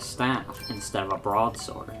had a staff instead of a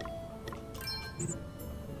broadsword.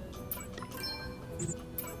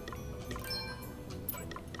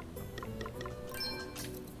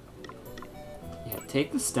 Yeah,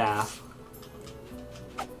 take the staff.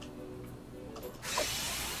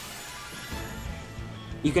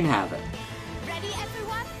 You can have it. Ready,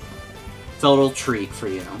 everyone? It's a little treat for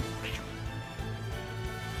you.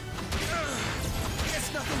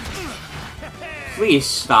 Please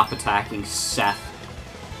stop attacking Seth.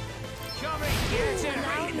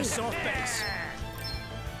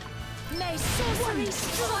 May sorcery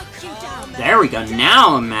strike you down. There we go,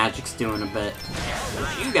 now magic's doing a bit.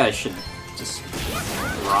 You guys should just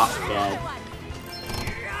drop dead.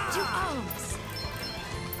 To arms.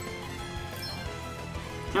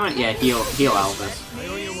 You know what? Yeah, heal Elvis.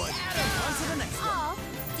 Oh,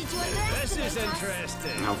 did you underestimate This is us?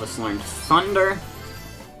 interesting. Elvis learned Thunder.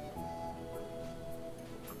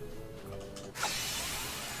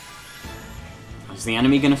 Is the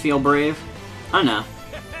enemy gonna feel brave? I don't know.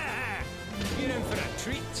 You're in for a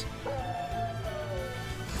treat.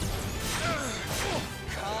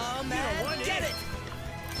 come and get it!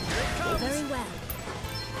 Very well.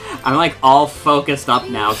 I'm like all focused up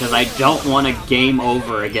now because I don't want to game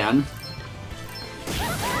over again.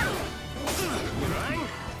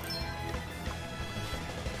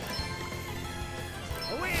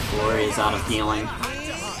 Gloria's out of healing.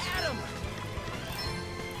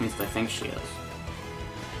 At least I think she is.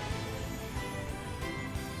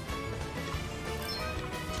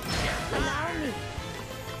 Allow me.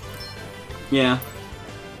 Yeah.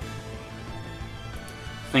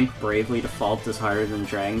 I think Bravely Default is harder than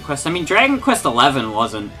Dragon Quest. I mean, Dragon Quest 11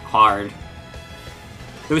 wasn't hard.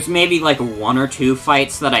 There was maybe like 1 or 2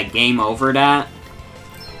 fights that I game overed at.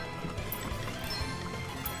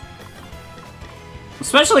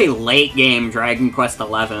 Especially late game Dragon Quest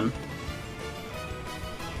XI.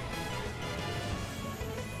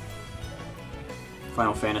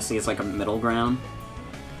 Final Fantasy is like a middle ground.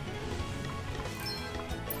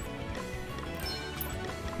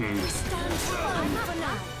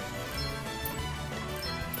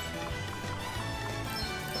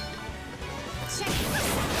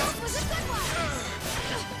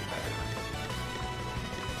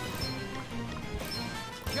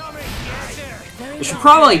 It should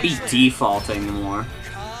probably be defaulting more.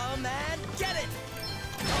 Come and get it.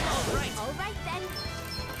 All right then.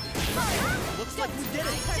 Looks like we did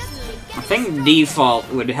it. I think default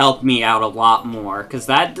would help me out a lot more, because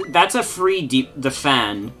that's a free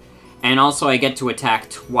defend, and also I get to attack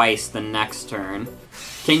twice the next turn.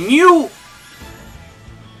 Can you...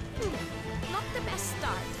 Not the best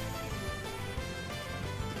start.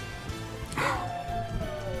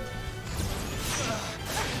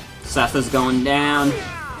 Seth is going down.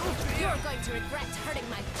 You're going to regret hurting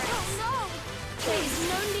my friends. Oh, no! There's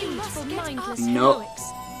no need for mindless Nope. heroics.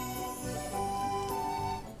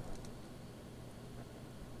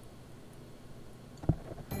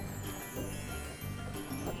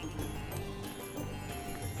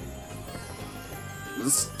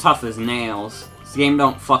 This is tough as nails. This game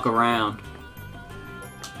don't fuck around.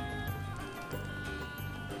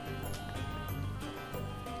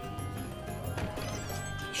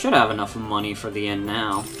 Should have enough money for the end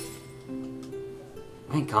now.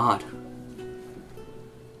 Thank God.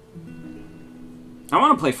 I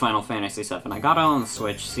want to play Final Fantasy VII. I got it on the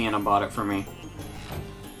Switch. Sienna bought it for me.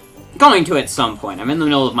 Going to at some point. I'm in the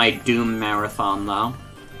middle of my Doom marathon, though.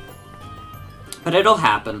 But it'll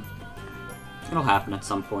happen. It'll happen at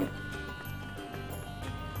some point.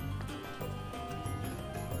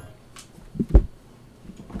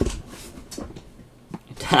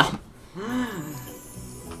 Tell.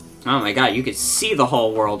 Oh my god, you could see the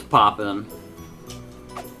whole world popping.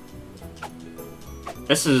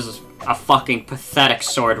 This is a fucking pathetic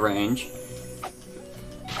sword range.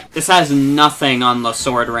 This has nothing on the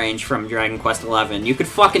sword range from Dragon Quest XI. You could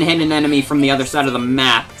fucking hit an enemy from the other side of the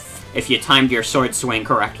map if you timed your sword swing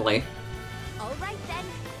correctly. All right then.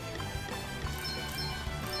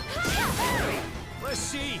 Let's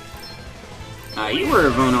see. You were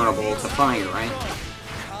vulnerable to fire, right?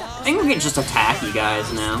 I think we can just attack you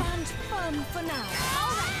guys now.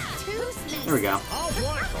 There we go. Hard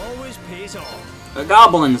work always pays off. The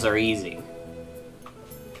goblins are easy.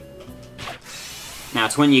 Now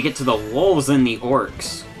it's when you get to the wolves and the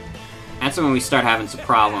orcs. That's when we start having some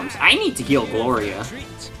problems. I need to heal Gloria.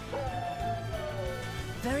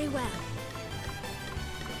 Very well.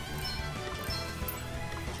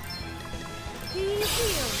 Be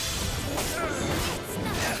healed.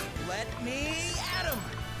 Let me at him.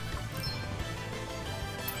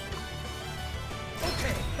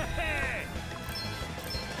 Okay.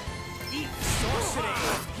 Eat sorcery.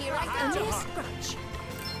 Here I A go. mere scratch.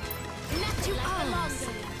 Not to arms.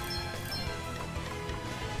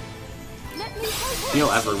 Let me help. Heal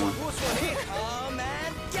everyone. Come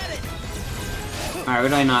and get it. Alright,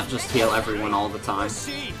 would I not just heal everyone all the time? Let's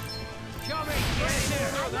see. Come and get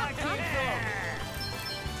there. Like that.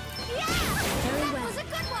 Very That well. was a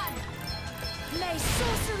good one. May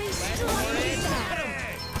sorcery strike you down.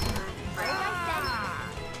 All right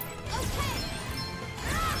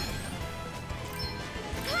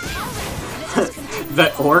The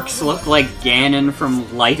orcs look like Ganon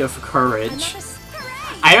from Light of Courage. Another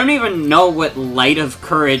I don't even know what Light of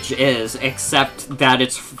Courage is, except that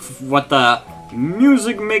it's what the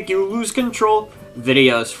music make you lose control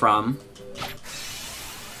video's from.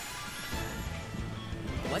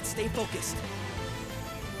 Let's stay focused.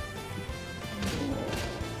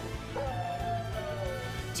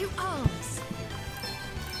 to arms.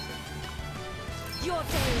 Your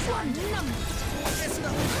days are numbered.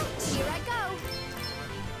 Here I go.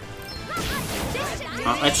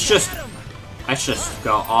 Let's just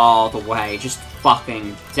go all the way. Just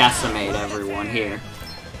fucking decimate everyone here.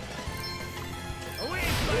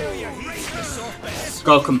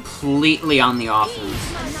 Go completely on the offense.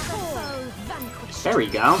 Another foe vanquished. There we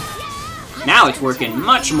go. Now it's working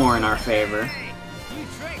much more in our favor.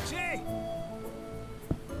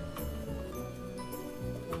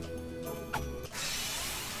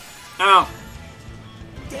 Ow.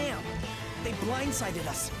 Damn! They blindsided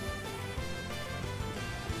us.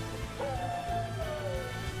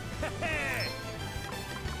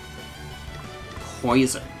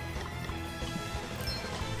 Poison.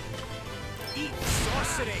 Eat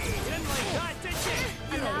sorcery. Didn't like that, did you?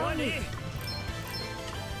 You don't want it.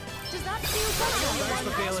 Does that feel better? Thanks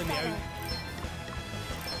for bailing me out.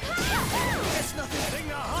 It's nothing. Bring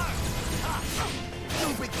the heart.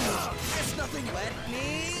 with you. There's nothing. Let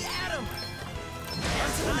me at him. On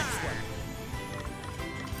to the next one.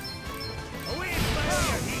 Away,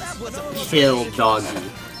 fire! That was a piece of Kill cake. doggy.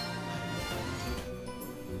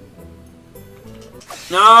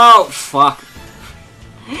 No, fuck.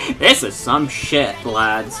 This is some shit,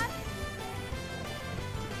 lads.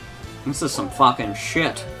 This is some fucking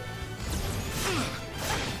shit.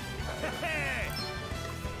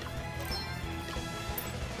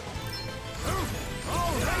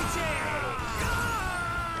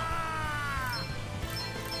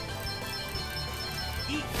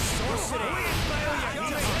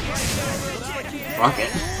 Fuck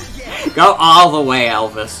it. Go all the way,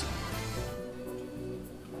 Elvis.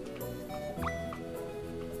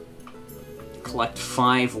 Collect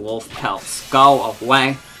 5 wolf pelts. Go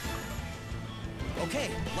away.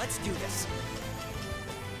 Okay, let's do this.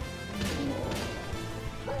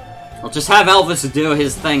 We'll just have Elvis do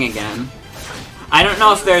his thing again. I don't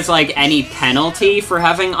know if there's, like, any penalty for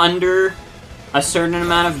having under a certain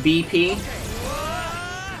amount of BP.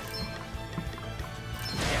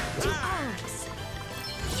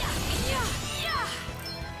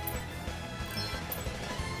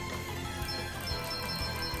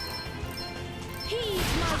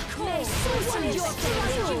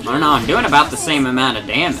 I don't know, I'm doing about the same amount of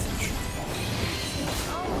damage.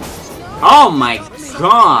 Oh my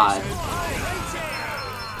god!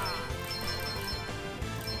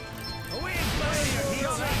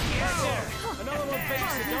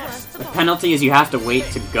 The penalty is you have to wait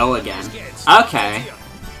to go again. Okay.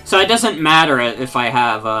 So it doesn't matter if I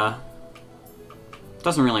have, it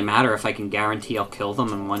doesn't really matter if I can guarantee I'll kill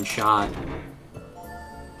them in one shot.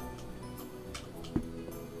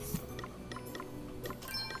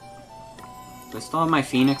 Do I still have my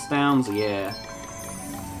Phoenix Downs? Yeah.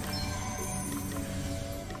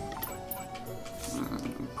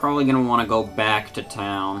 Probably gonna want to go back to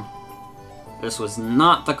town. This was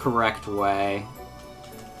not the correct way.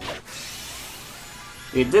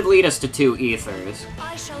 It did lead us to 2 ethers.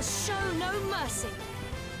 I shall show no mercy.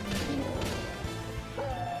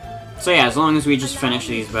 So yeah, as long as we just finish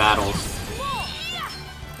these battles.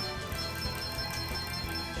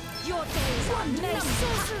 Your days are made.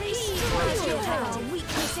 Sorcery strikes your head.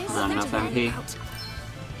 Weaknesses. Not enough MP.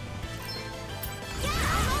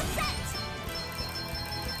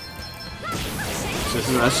 So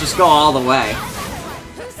let's just go all the way.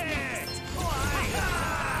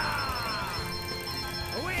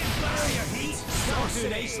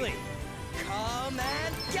 Nicely. Come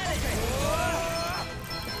and get it.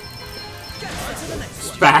 Get on to the next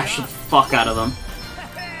one. Bash the fuck out of them.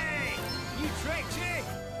 Hey, you tricked me.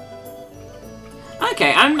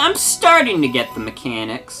 Okay, I'm starting to get the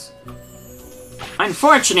mechanics.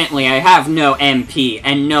 Unfortunately, I have no MP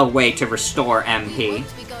and no way to restore MP.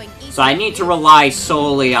 So I need to rely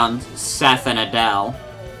solely on Seth and Adele.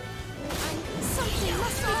 Something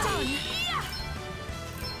must be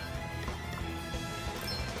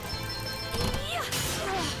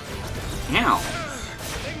done. Ow.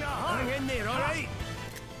 Hang in there, alright?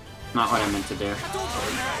 Not what I meant to do.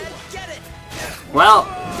 Get it. Well,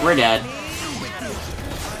 we're dead.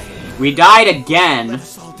 We died again.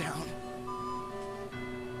 It's all down.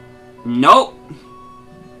 Nope.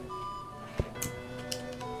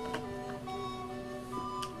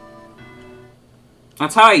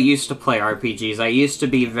 That's how I used to play RPGs. I used to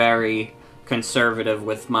be very conservative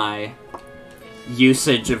with my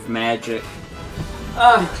usage of magic.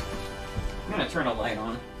 I'm gonna turn a light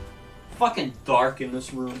on. Fucking dark in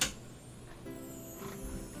this room.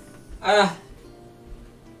 Well,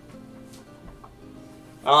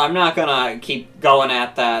 I'm not gonna keep going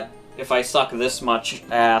at that if I suck this much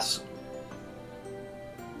ass.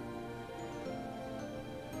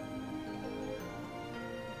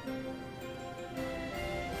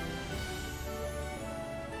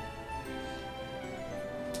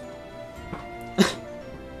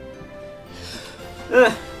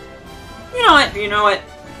 You know what?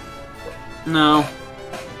 No.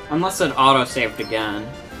 Unless it auto-saved again.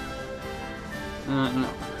 No.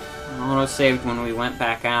 Auto-saved when we went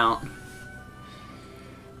back out.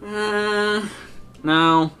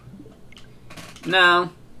 No. No.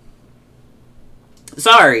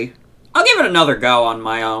 Sorry. I'll give it another go on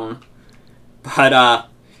my own. But,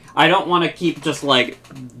 I don't want to keep just, like,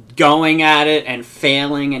 going at it and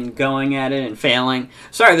failing and going at it and failing.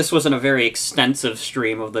 Sorry this wasn't a very extensive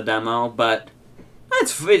stream of the demo, but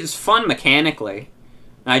it's fun mechanically.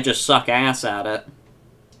 I just suck ass at it.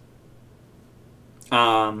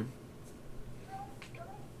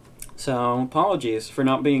 So, apologies for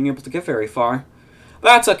not being able to get very far. But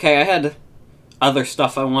that's okay, I had other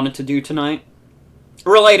stuff I wanted to do tonight.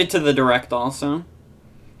 Related to the Direct, also.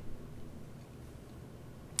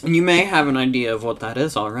 And you may have an idea of what that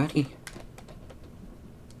is already.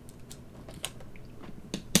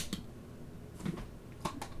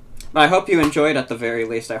 But I hope you enjoyed at the very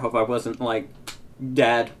least. I hope I wasn't, like,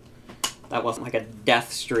 dead. That wasn't like a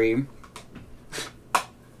death stream. I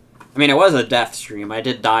mean, it was a death stream. I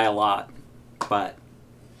did die a lot. But,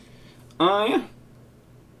 yeah.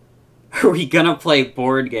 Are we gonna play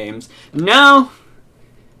board games? No!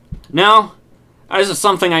 No. This is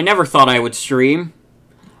something I never thought I would stream.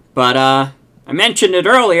 But, I mentioned it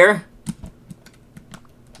earlier.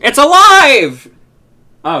 It's alive!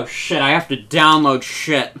 Oh, shit, I have to download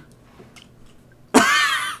shit.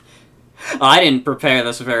 Oh, I didn't prepare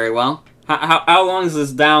this very well. How long is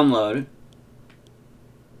this download?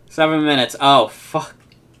 7 minutes. Oh, fuck.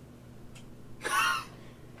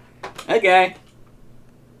 Okay.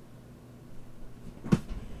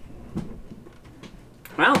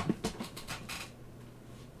 Well.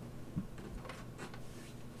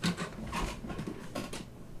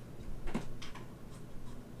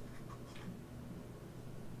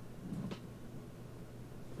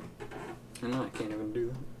 No, I can't even do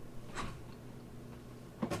that.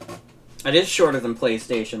 It is shorter than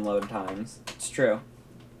PlayStation load times. It's true.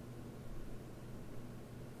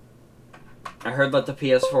 I heard that the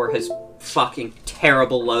PS4 has fucking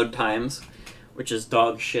terrible load times, which is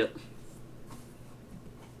dog shit.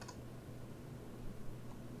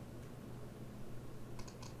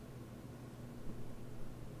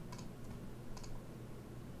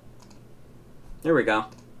 There we go.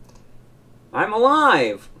 I'm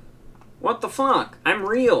alive! What the fuck? I'm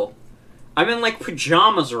real. I'm in, like,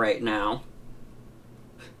 pajamas right now.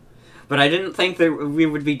 But I didn't think that we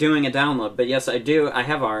would be doing a download. But yes, I do. I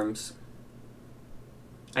have arms.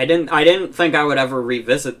 I didn't think I would ever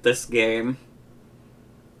revisit this game.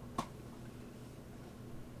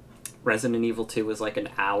 Resident Evil 2 was like an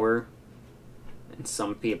hour. And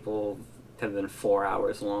some people have been 4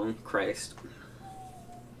 hours long. Christ.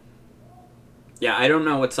 Yeah, I don't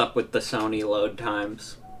know what's up with the Sony load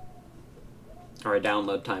times. Or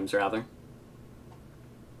download times, rather.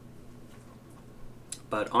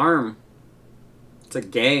 But ARM, it's a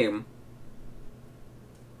game.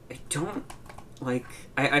 I don't, like,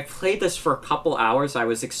 I played this for a couple hours. I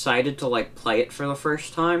was excited to, like, play it for the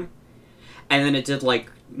first time. And then it did,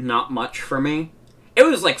 like, not much for me. It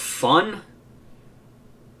was, like, fun.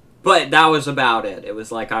 But that was about it. It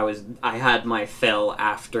was like I had my fill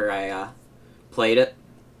after I, played it.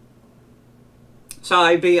 So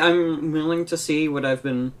I'm willing to see what I've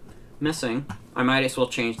been missing. I might as well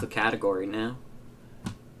change the category now.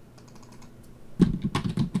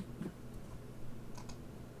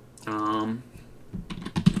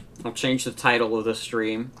 I'll change the title of the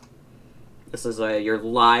stream. This is your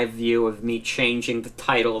live view of me changing the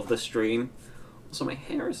title of the stream. So my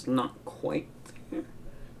hair is not quite there.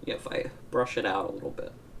 Yeah, if I brush it out a little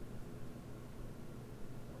bit.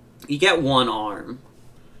 You get one arm.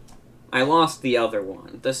 I lost the other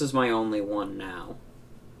one. This is my only one now.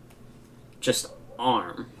 Just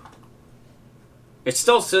arm. It's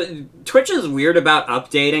still so... Twitch is weird about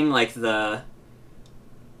updating, like, the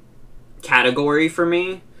category for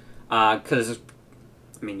me. Because,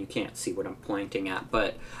 I mean, you can't see what I'm pointing at,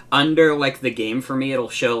 but under, like, the game for me, it'll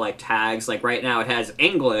show, like, tags. Like, right now it has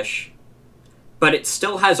English, but it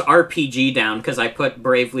still has RPG down, because I put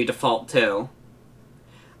Bravely Default 2.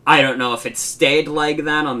 I don't know if it stayed like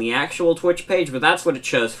that on the actual Twitch page, but that's what it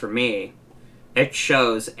shows for me. It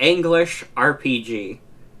shows English RPG.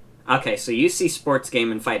 Okay, so you see sports game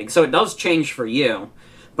and fighting. So it does change for you,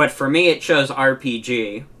 but for me it shows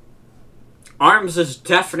RPG. ARMS is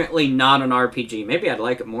definitely not an RPG. Maybe I'd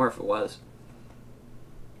like it more if it was.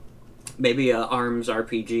 Maybe ARMS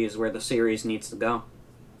RPG is where the series needs to go.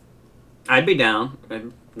 I'd be down.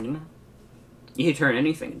 You know, you could turn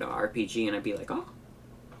anything into RPG and I'd be like, oh.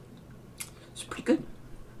 It's pretty good.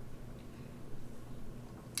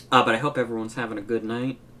 But I hope everyone's having a good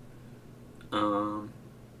night. I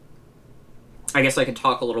guess I could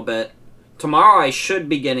talk a little bit. Tomorrow I should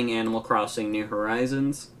be getting Animal Crossing New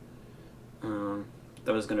Horizons.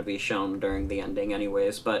 That was going to be shown during the ending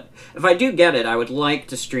anyways, but if I do get it, I would like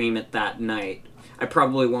to stream it that night. I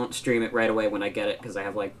probably won't stream it right away when I get it, because I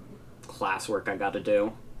have, like, classwork I gotta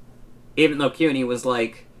do. Even though CUNY was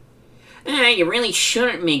like, you really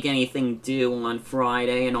shouldn't make anything due on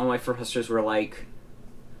Friday, and all my professors were like,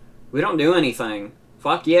 we don't do anything.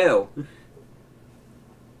 Fuck you.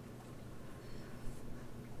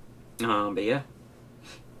 But yeah.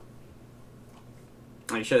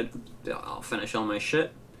 I'll finish all my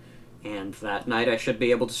shit, and that night I should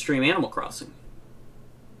be able to stream Animal Crossing.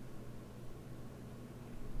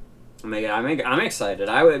 I'm excited.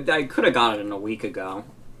 I could have got it in a week ago,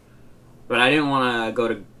 But I didn't want to go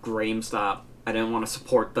to GameStop. I didn't want to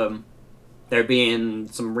support them. There being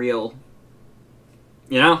some real...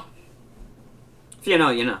 You know? If you know,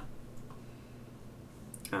 you know.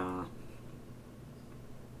 Yeah.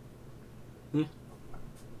 I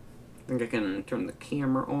think I can turn the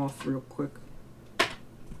camera off real quick.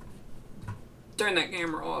 Turn that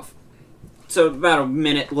camera off. So about a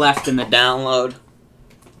minute left in the download.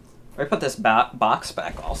 I put this box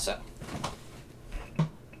back also.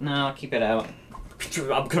 No, I'll keep it out.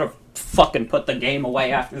 I'm gonna fucking put the game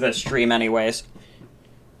away after the stream anyways.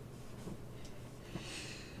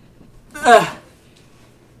 But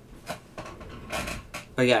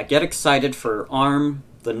yeah, get excited for ARM,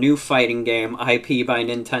 the new fighting game, IP by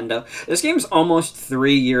Nintendo. This game's almost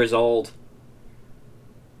 3 years old.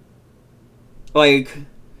 Like,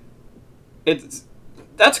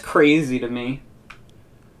 that's crazy to me.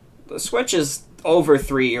 The Switch is over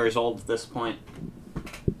 3 years old at this point.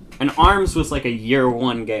 And ARMS was like a year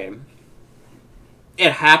one game.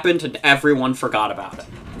 It happened and everyone forgot about it.